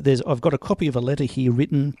 So I've got a copy of a letter here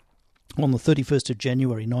written on the 31st of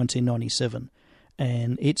January 1997,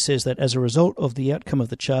 and it says that as a result of the outcome of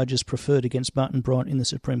the charges preferred against Martin Bryant in the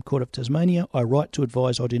Supreme Court of Tasmania, I write to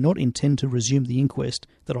advise I do not intend to resume the inquest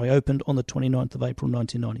that I opened on the 29th of April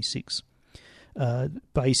 1996.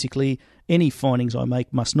 Basically, any findings I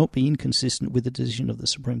make must not be inconsistent with the decision of the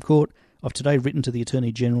Supreme Court. I've today written to the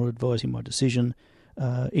Attorney-General advising my decision.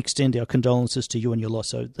 Extend our condolences to you and your loss.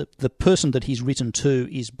 So the person that he's written to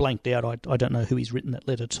is blanked out. I don't know who he's written that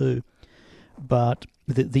letter to. But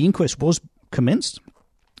the inquest was commenced,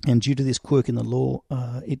 and due to this quirk in the law,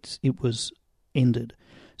 it was ended.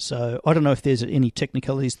 So I don't know if there's any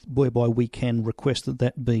technicalities whereby we can request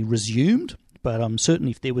that be resumed, but I'm certain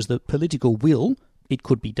if there was the political will, it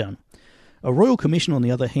could be done. A Royal Commission, on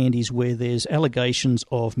the other hand, is where there's allegations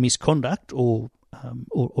of misconduct or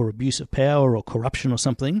abuse of power or corruption or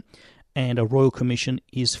something, and a Royal Commission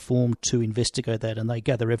is formed to investigate that, and they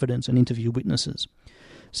gather evidence and interview witnesses.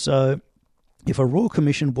 So if a Royal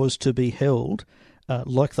Commission was to be held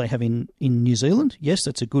like they have in New Zealand, yes,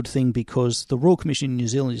 that's a good thing, because the Royal Commission in New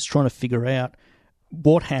Zealand is trying to figure out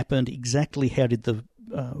what happened, exactly how did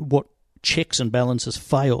what checks and balances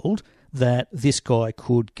failed that this guy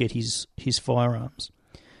could get his firearms.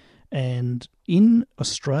 And in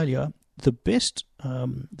Australia, the best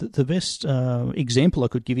example I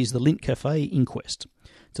could give is the Lindt Cafe inquest.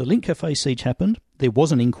 So the Lindt Cafe siege happened. There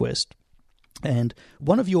was an inquest. And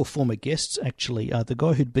one of your former guests, actually, the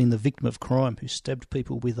guy who'd been the victim of crime, who stabbed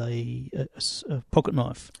people with a pocket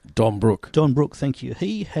knife. Don Brook. Don Brook, thank you.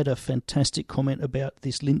 He had a fantastic comment about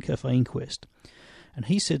this Lindt Cafe inquest. And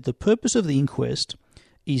he said the purpose of the inquest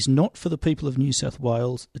is not for the people of New South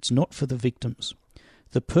Wales, it's not for the victims.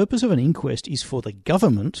 The purpose of an inquest is for the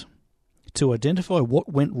government to identify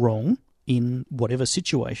what went wrong in whatever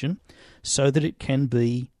situation so that it can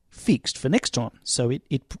be fixed for next time. So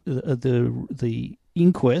the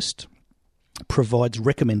inquest provides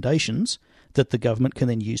recommendations that the government can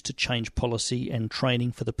then use to change policy and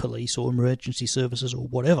training for the police or emergency services or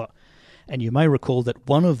whatever. And you may recall that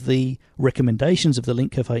one of the recommendations of the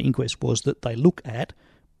Lindt Cafe inquest was that they look at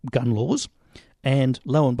gun laws, and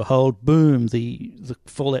lo and behold, boom, the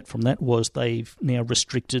fallout from that was they've now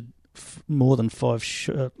restricted more than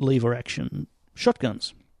 5 lever-action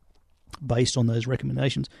shotguns based on those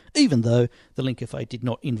recommendations, even though the Lindt Cafe did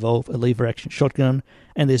not involve a lever-action shotgun,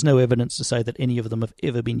 and there's no evidence to say that any of them have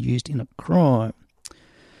ever been used in a crime.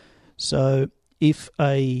 So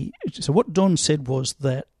what Don said was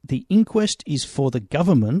that the inquest is for the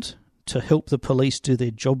government to help the police do their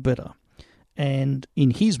job better. And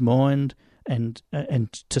in his mind, and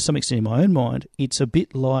to some extent in my own mind, it's a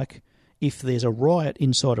bit like if there's a riot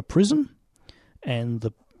inside a prison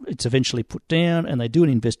and it's eventually put down and they do an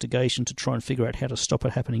investigation to try and figure out how to stop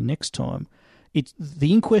it happening next time.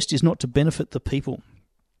 The inquest is not to benefit the people.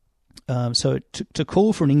 So to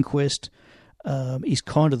call for an inquest is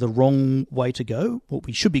kind of the wrong way to go. What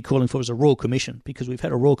we should be calling for is a Royal Commission, because we've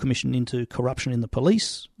had a Royal Commission into corruption in the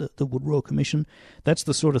police, the Wood Royal Commission. That's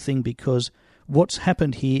the sort of thing, because what's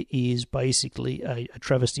happened here is basically a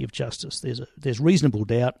travesty of justice. There's reasonable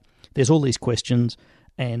doubt. There's all these questions,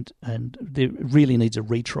 and there really needs a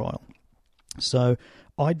retrial. So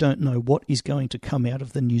I don't know what is going to come out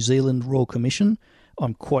of the New Zealand Royal Commission.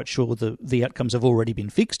 I'm quite sure the outcomes have already been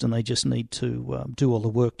fixed, and they just need to do all the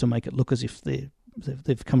work to make it look as if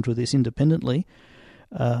they've come to this independently.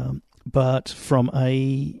 But from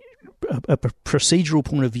a procedural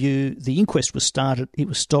point of view, the inquest was started. It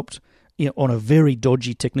was stopped on a very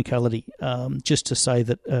dodgy technicality, just to say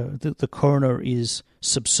that the coroner is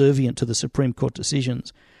subservient to the Supreme Court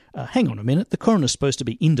decisions. Hang on a minute, the coroner's supposed to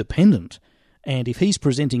be independent, and if he's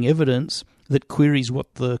presenting evidence that queries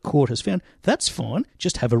what the court has found, that's fine,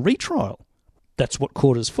 just have a retrial. That's what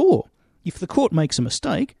court is for. If the court makes a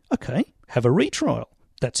mistake, okay, have a retrial.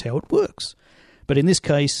 That's how it works. But in this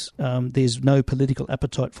case, there's no political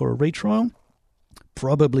appetite for a retrial,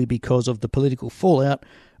 probably because of the political fallout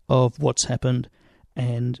of what's happened,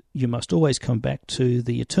 and you must always come back to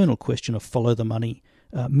the eternal question of follow the money.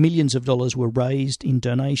 Millions of dollars were raised in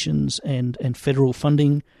donations and federal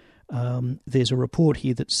funding. There's a report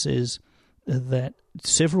here that says that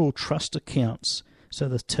several trust accounts, so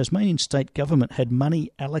the Tasmanian state government had money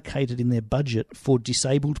allocated in their budget for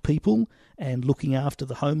disabled people and looking after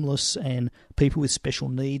the homeless and people with special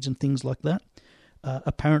needs and things like that.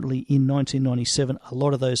 Apparently in 1997, a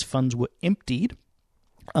lot of those funds were emptied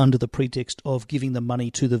under the pretext of giving the money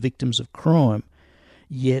to the victims of crime.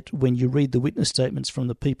 Yet when you read the witness statements from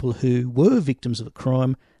the people who were victims of the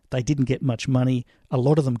crime, they didn't get much money. A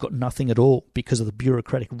lot of them got nothing at all because of the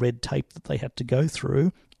bureaucratic red tape that they had to go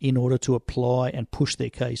through in order to apply and push their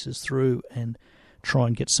cases through and try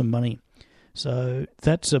and get some money. So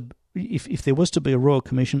that's if there was to be a Royal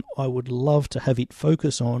Commission, I would love to have it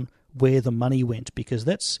focus on where the money went, because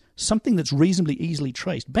that's something that's reasonably easily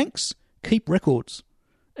traced. Banks keep records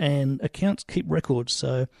and accounts keep records.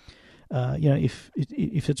 So, if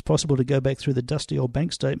it's possible to go back through the dusty old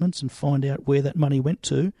bank statements and find out where that money went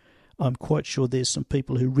to, I'm quite sure there's some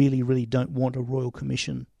people who really, really don't want a Royal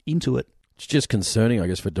Commission into it. It's just concerning, I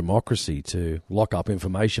guess, for democracy to lock up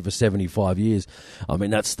information for 75 years. I mean,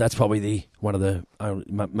 that's probably one of the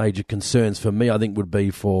major concerns for me, I think, would be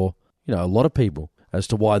for a lot of people as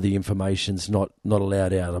to why the information's not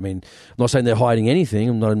allowed out. I mean, I'm not saying they're hiding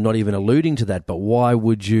anything. I'm not even alluding to that. But why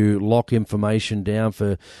would you lock information down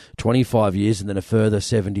for 25 years and then a further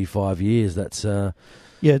 75 years? That's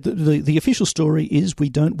the official story is we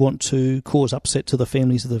don't want to cause upset to the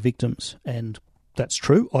families of the victims, and that's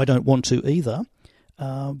true. I don't want to either.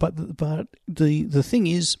 But the thing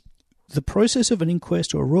is, the process of an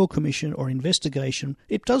inquest or a Royal Commission or investigation,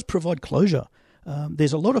 it does provide closure.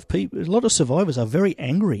 There's a lot of people, a lot of survivors are very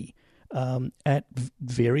angry at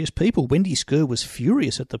various people. Wendy Skerr was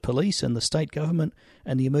furious at the police and the state government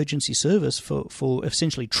and the emergency service for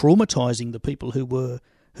essentially traumatising the people who were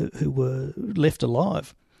left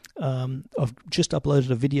alive. I've just uploaded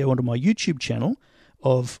a video onto my YouTube channel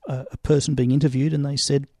of a person being interviewed, and they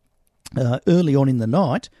said early on in the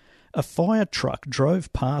night, a fire truck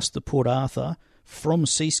drove past the Port Arthur from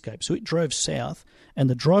Seascape. So it drove south, and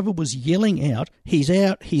the driver was yelling out, he's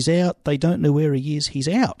out, they don't know where he is, he's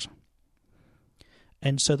out.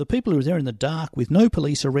 And so the people who were there in the dark with no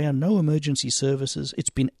police around, no emergency services, it's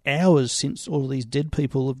been hours since all of these dead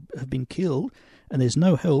people have been killed, and there's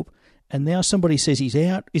no help. And now somebody says he's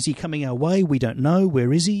out. Is he coming our way? We don't know.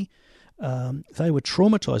 Where is he? They were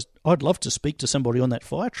traumatised. I'd love to speak to somebody on that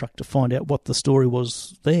fire truck to find out what the story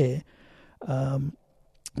was there.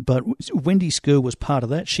 But Wendy Skerr was part of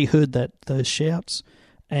that. She heard those shouts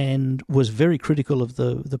and was very critical of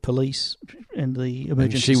the police and the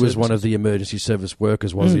emergency services. She was one of the emergency service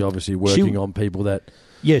workers, was he? Obviously working on people that...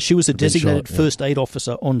 Yeah, she was a designated first aid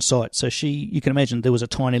officer on site. So you can imagine there was a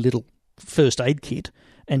tiny little first aid kit,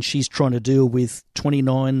 and she's trying to deal with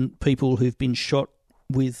 29 people who've been shot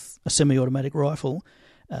with a semi-automatic rifle.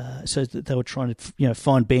 So that they were trying to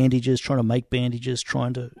find bandages, trying to make bandages,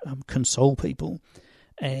 trying to console people.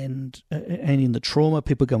 And in the trauma,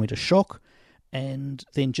 people go into shock. And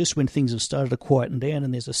then just when things have started to quieten down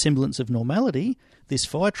and there's a semblance of normality, this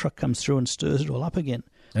fire truck comes through and stirs it all up again.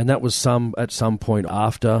 And that was at some point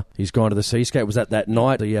after he's gone to the Seascape. Was that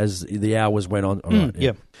night as the hours went on? Right,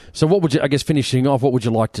 yeah. So what would you, I guess finishing off, what would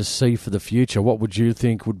you like to see for the future? What would you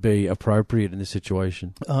think would be appropriate in this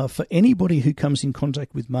situation? For anybody who comes in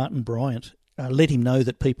contact with Martin Bryant, let him know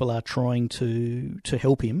that people are trying to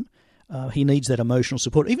help him. He needs that emotional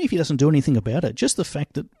support, even if he doesn't do anything about it. Just the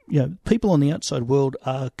fact that people on the outside world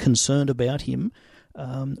are concerned about him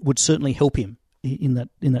would certainly help him in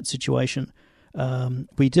that situation.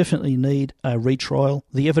 We definitely need a retrial.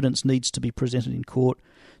 The evidence needs to be presented in court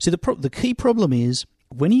See, the key problem is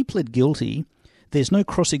when he pled guilty, there's no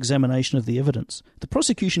cross-examination of the evidence. The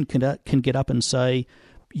prosecution can get up and say,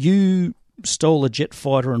 you stole a jet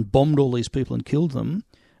fighter and bombed all these people and killed them,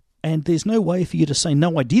 and there's no way for you to say,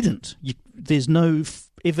 no, I didn't. There's no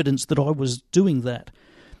evidence that I was doing that.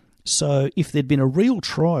 So if there'd been a real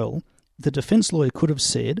trial, the defence lawyer could have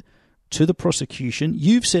said to the prosecution,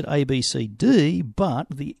 you've said A, B, C, D, but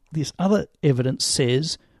this other evidence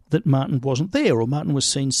says that Martin wasn't there, or Martin was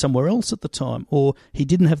seen somewhere else at the time, or he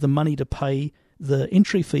didn't have the money to pay the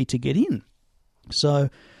entry fee to get in. So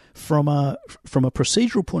from a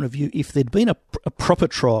procedural point of view, if there'd been a proper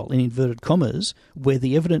trial, in inverted commas, where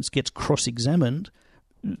the evidence gets cross-examined,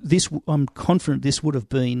 I'm confident this would have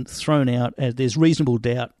been thrown out as there's reasonable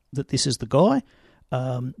doubt that this is the guy.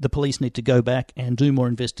 The police need to go back and do more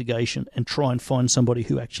investigation and try and find somebody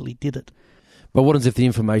who actually did it. But what if the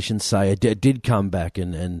information say it did come back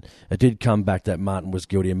and it did come back that Martin was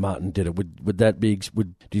guilty and Martin did it? Would that be?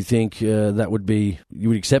 Do you think that would be? You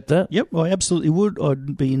would accept that? Yep, I absolutely would.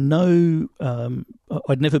 I'd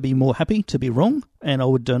never be more happy to be wrong, and I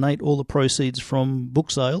would donate all the proceeds from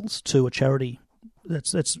book sales to a charity.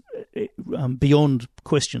 That's beyond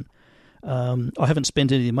question. I haven't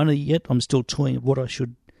spent any money yet. I'm still toying what I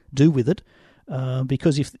should do with it.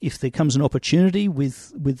 Because if there comes an opportunity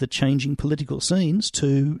with the changing political scenes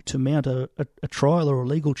to mount a trial or a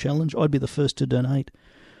legal challenge, I'd be the first to donate.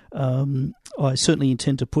 I certainly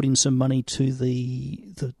intend to put in some money to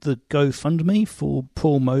the GoFundMe for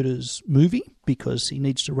Paul Motor's movie, because he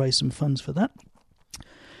needs to raise some funds for that.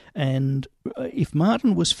 And if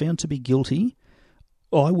Martin was found to be guilty,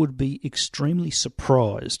 I would be extremely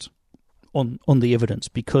surprised on the evidence,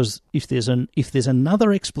 because if there's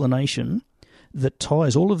another explanation that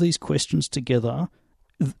ties all of these questions together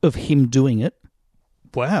of him doing it,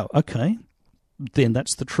 wow, okay, then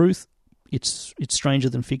that's the truth. It's stranger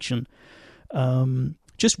than fiction.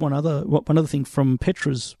 Just one other thing from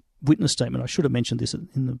Petra's witness statement. I should have mentioned this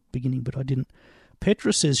in the beginning, but I didn't.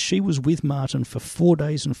 Petra says she was with Martin for 4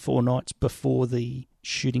 days and 4 nights before the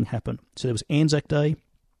shooting happened. So there was Anzac Day,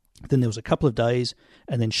 then there was a couple of days,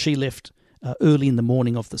 and then she left early in the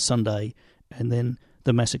morning of the Sunday, and then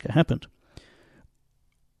the massacre happened.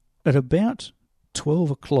 At about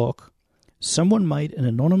 12 o'clock, someone made an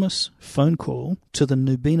anonymous phone call to the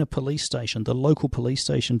Nubina police station, the local police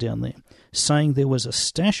station down there, saying there was a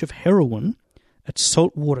stash of heroin at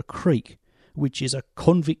Saltwater Creek, which is a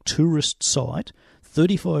convict tourist site,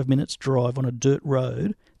 35 minutes drive on a dirt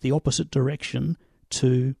road, the opposite direction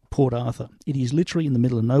to Port Arthur. It is literally in the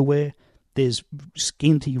middle of nowhere. There's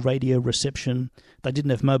scanty radio reception. They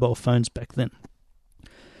didn't have mobile phones back then.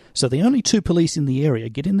 So the only 2 police in the area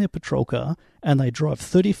get in their patrol car and they drive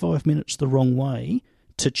 35 minutes the wrong way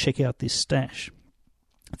to check out this stash.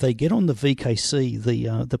 They get on the VKC,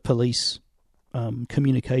 the police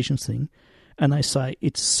communications thing, and they say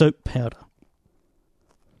it's soap powder.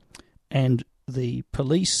 And the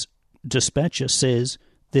police dispatcher says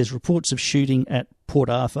there's reports of shooting at Port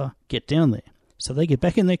Arthur, get down there. So they get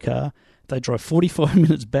back in their car, they drive 35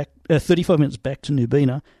 minutes back to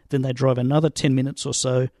Nubina, then they drive another 10 minutes or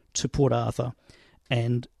so to Port Arthur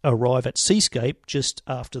and arrive at Seascape just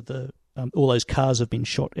after all those cars have been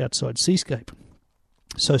shot outside Seascape.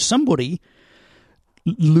 So somebody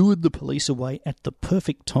lured the police away at the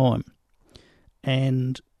perfect time.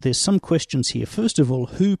 And there's some questions here. First of all,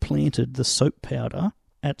 who planted the soap powder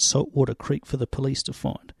at Saltwater Creek for the police to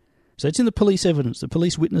find? So it's in the police evidence. The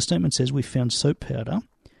police witness statement says we found soap powder.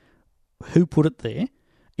 Who put it there?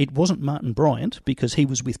 It wasn't Martin Bryant, because he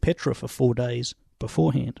was with Petra for 4 days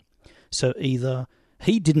beforehand. So either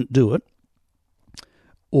he didn't do it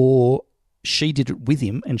or she did it with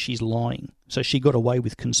him and she's lying. So she got away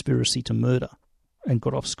with conspiracy to murder and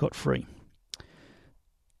got off scot-free.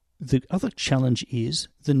 The other challenge is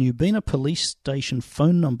the Nubina police station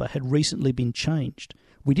phone number had recently been changed.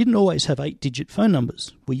 We didn't always have 8-digit phone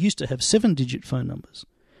numbers. We used to have 7-digit phone numbers.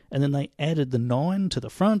 And then they added the 9 to the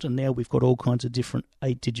front, and now we've got all kinds of different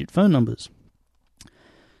 8-digit phone numbers.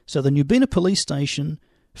 So the Nubina police station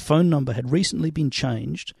phone number had recently been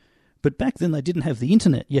changed, but back then they didn't have the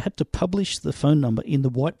internet. You had to publish the phone number in the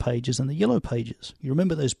white pages and the yellow pages. You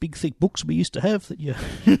remember those big, thick books we used to have that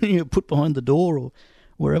you put behind the door or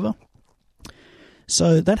wherever?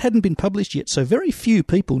 So that hadn't been published yet, so very few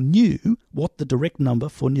people knew what the direct number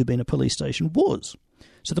for Nubina police station was.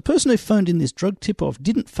 So the person who phoned in this drug tip-off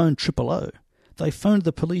didn't phone 000. They phoned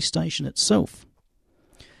the police station itself.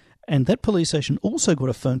 And that police station also got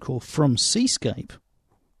a phone call from Seascape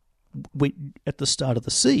at the start of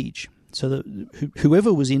the siege. So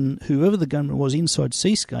whoever the gunman was inside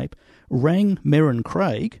Seascape rang Merrin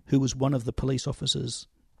Craig, who was one of the police officers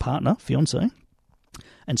partner, fiancé,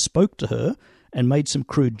 and spoke to her and made some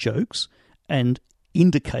crude jokes and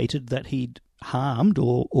indicated that he'd harmed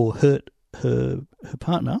or hurt her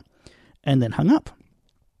partner and then hung up.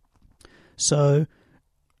 So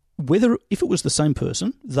if it was the same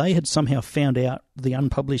person, they had somehow found out the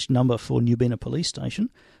unpublished number for Newbena Police Station,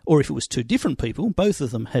 or if it was two different people, both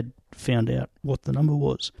of them had found out what the number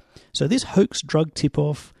was. So this hoax drug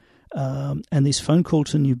tip-off and this phone call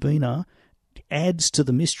to Newbena adds to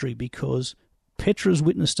the mystery, because Petra's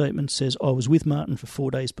witness statement says, I was with Martin for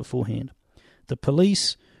 4 days beforehand. The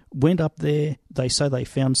police went up there. They say they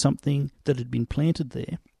found something that had been planted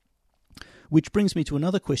there, which brings me to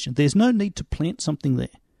another question. There's no need to plant something there.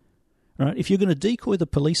 Right? If you're going to decoy the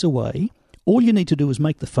police away, all you need to do is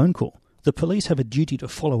make the phone call. The police have a duty to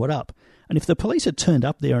follow it up. And if the police had turned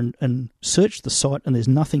up there and searched the site and there's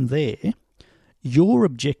nothing there, your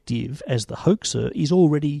objective as the hoaxer is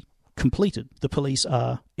already completed. The police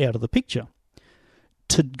are out of the picture.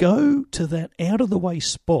 To go to that out-of-the-way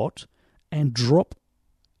spot and drop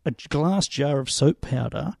a glass jar of soap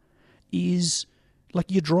powder is like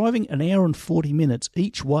you're driving an hour and 40 minutes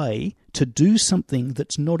each way to do something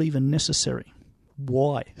that's not even necessary.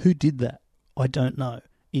 Why? Who did that? I don't know.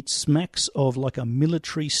 It smacks of like a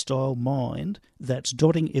military-style mind that's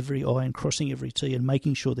dotting every I and crossing every T and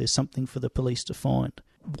making sure there's something for the police to find.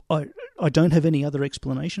 I don't have any other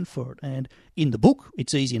explanation for it. And in the book,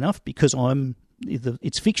 it's easy enough because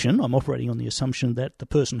it's fiction. I'm operating on the assumption that the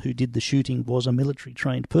person who did the shooting was a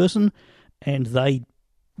military-trained person, and they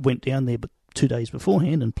went down there 2 days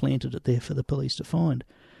beforehand and planted it there for the police to find.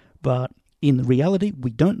 But in reality,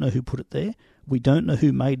 we don't know who put it there. We don't know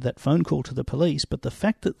who made that phone call to the police, but the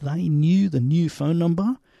fact that they knew the new phone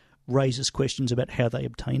number raises questions about how they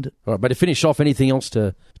obtained it. All right, but to finish off, anything else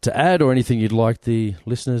to add or anything you'd like the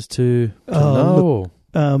listeners to know?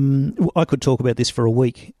 Look, I could talk about this for a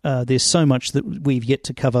week. There's so much that we've yet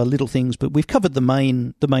to cover, little things, but we've covered the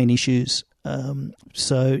main issues.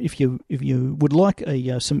 So if you would like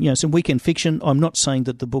some weekend fiction, I'm not saying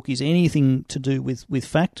that the book is anything to do with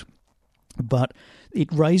fact, but it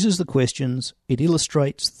raises the questions. It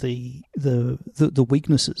illustrates the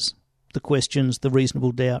weaknesses, the questions, the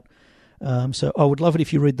reasonable doubt. So I would love it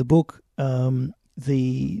if you read the book.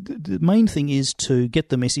 The main thing is to get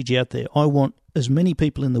the message out there. I want as many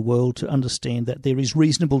people in the world to understand that there is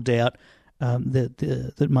reasonable doubt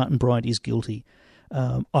that Martin Bryant is guilty.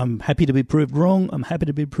 I'm happy to be proved wrong. I'm happy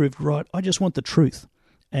to be proved right. I just want the truth.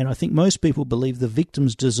 And I think most people believe the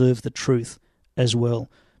victims deserve the truth as well.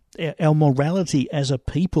 Our morality as a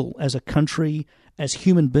people, as a country, as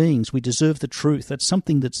human beings, we deserve the truth. That's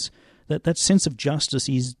something that sense of justice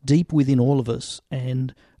is deep within all of us.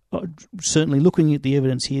 And certainly looking at the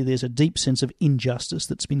evidence here, there's a deep sense of injustice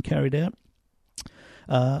that's been carried out.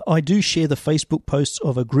 I do share the Facebook posts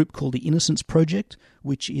of a group called the Innocence Project,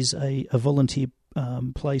 which is a volunteer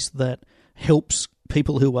place that helps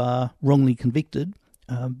people who are wrongly convicted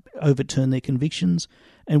overturn their convictions.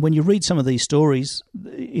 And when you read some of these stories,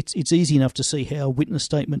 it's easy enough to see how witness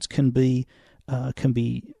statements can be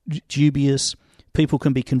dubious. People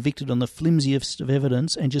can be convicted on the flimsiest of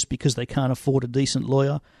evidence, and just because they can't afford a decent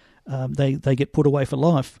lawyer, they get put away for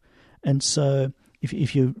life. And so,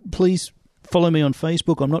 if you please follow me on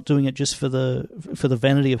Facebook, I'm not doing it just for the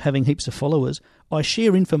vanity of having heaps of followers. I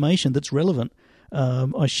share information that's relevant.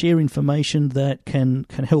 I share information that can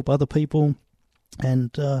help other people,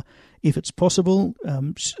 and if it's possible,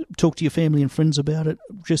 talk to your family and friends about it.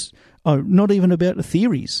 Just not even about the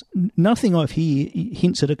theories. Nothing I've here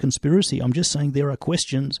hints at a conspiracy. I'm just saying there are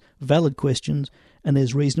questions, valid questions, and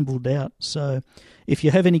there's reasonable doubt. So if you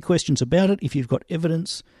have any questions about it, if you've got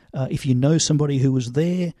evidence, if you know somebody who was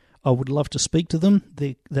there, I would love to speak to them.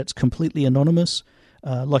 That's completely anonymous.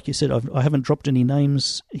 Like you said, I haven't dropped any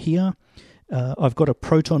names here. I've got a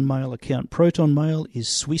Proton Mail account. Proton Mail is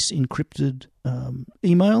Swiss encrypted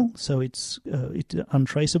email, so it's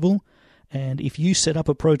untraceable. And if you set up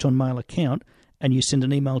a Proton Mail account and you send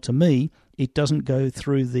an email to me, it doesn't go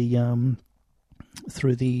through the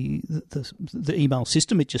email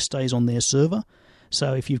system. It just stays on their server.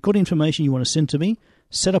 So if you've got information you want to send to me,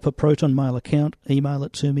 set up a Proton Mail account, email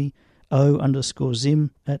it to me,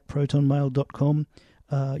 o_zim@protonmail.com.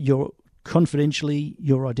 Confidentially,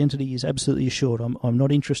 your identity is absolutely assured. I'm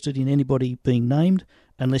not interested in anybody being named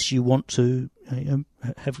unless you want to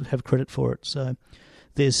have credit for it. So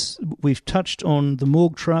we've touched on the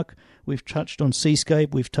morgue truck, we've touched on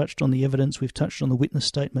Seascape, we've touched on the evidence, we've touched on the witness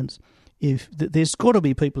statements. There's got to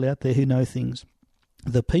be people out there who know things.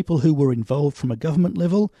 The people who were involved from a government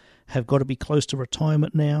level have got to be close to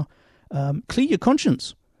retirement now. Clear your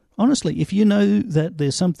conscience. honestly, if you know that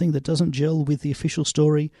there's something that doesn't gel with the official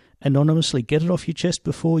story, anonymously get it off your chest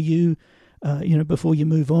before you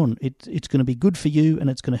move on. It's going to be good for you, and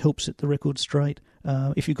it's going to help set the record straight.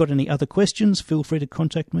 If you've got any other questions, feel free to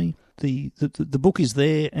contact me. The book is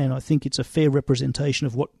there, and I think it's a fair representation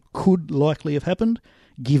of what could likely have happened,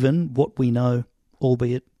 given what we know,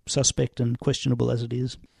 albeit suspect and questionable as it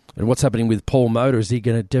is. And what's happening with Paul Motor? Is he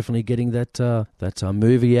going to definitely getting that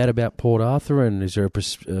movie out about Port Arthur? And is there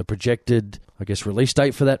a projected, I guess, release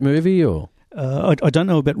date for that movie? Or I don't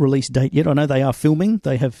know about release date yet. I know they are filming.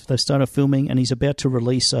 They've started filming, and he's about to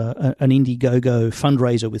release an Indiegogo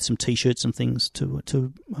fundraiser with some T-shirts and things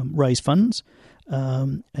to raise funds.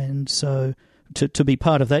 And so to be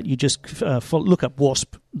part of that, you just look up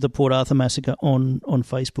WASP, the Port Arthur Massacre, on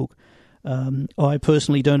Facebook. I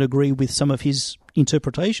personally don't agree with some of his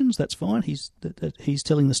interpretations. That's fine. He's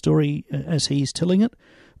telling the story as he's telling it,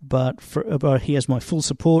 but he has my full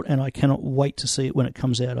support, and I cannot wait to see it when it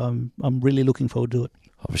comes out. I'm really looking forward to it.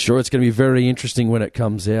 I'm sure it's going to be very interesting when it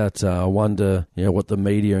comes out. I wonder, what the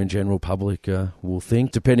media and general public will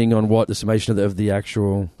think, depending on what the summation of the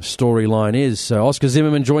actual storyline is. So Oscar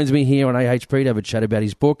Zimmerman joins me here on AHP to have a chat about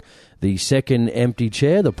his book, The Second Empty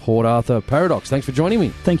Chair, The Port Arthur Paradox. Thanks for joining me.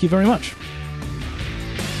 Thank you very much.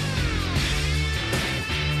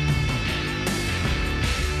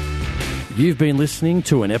 You've been listening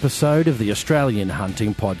to an episode of the Australian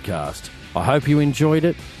Hunting Podcast. I hope you enjoyed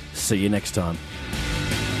it. See you next time.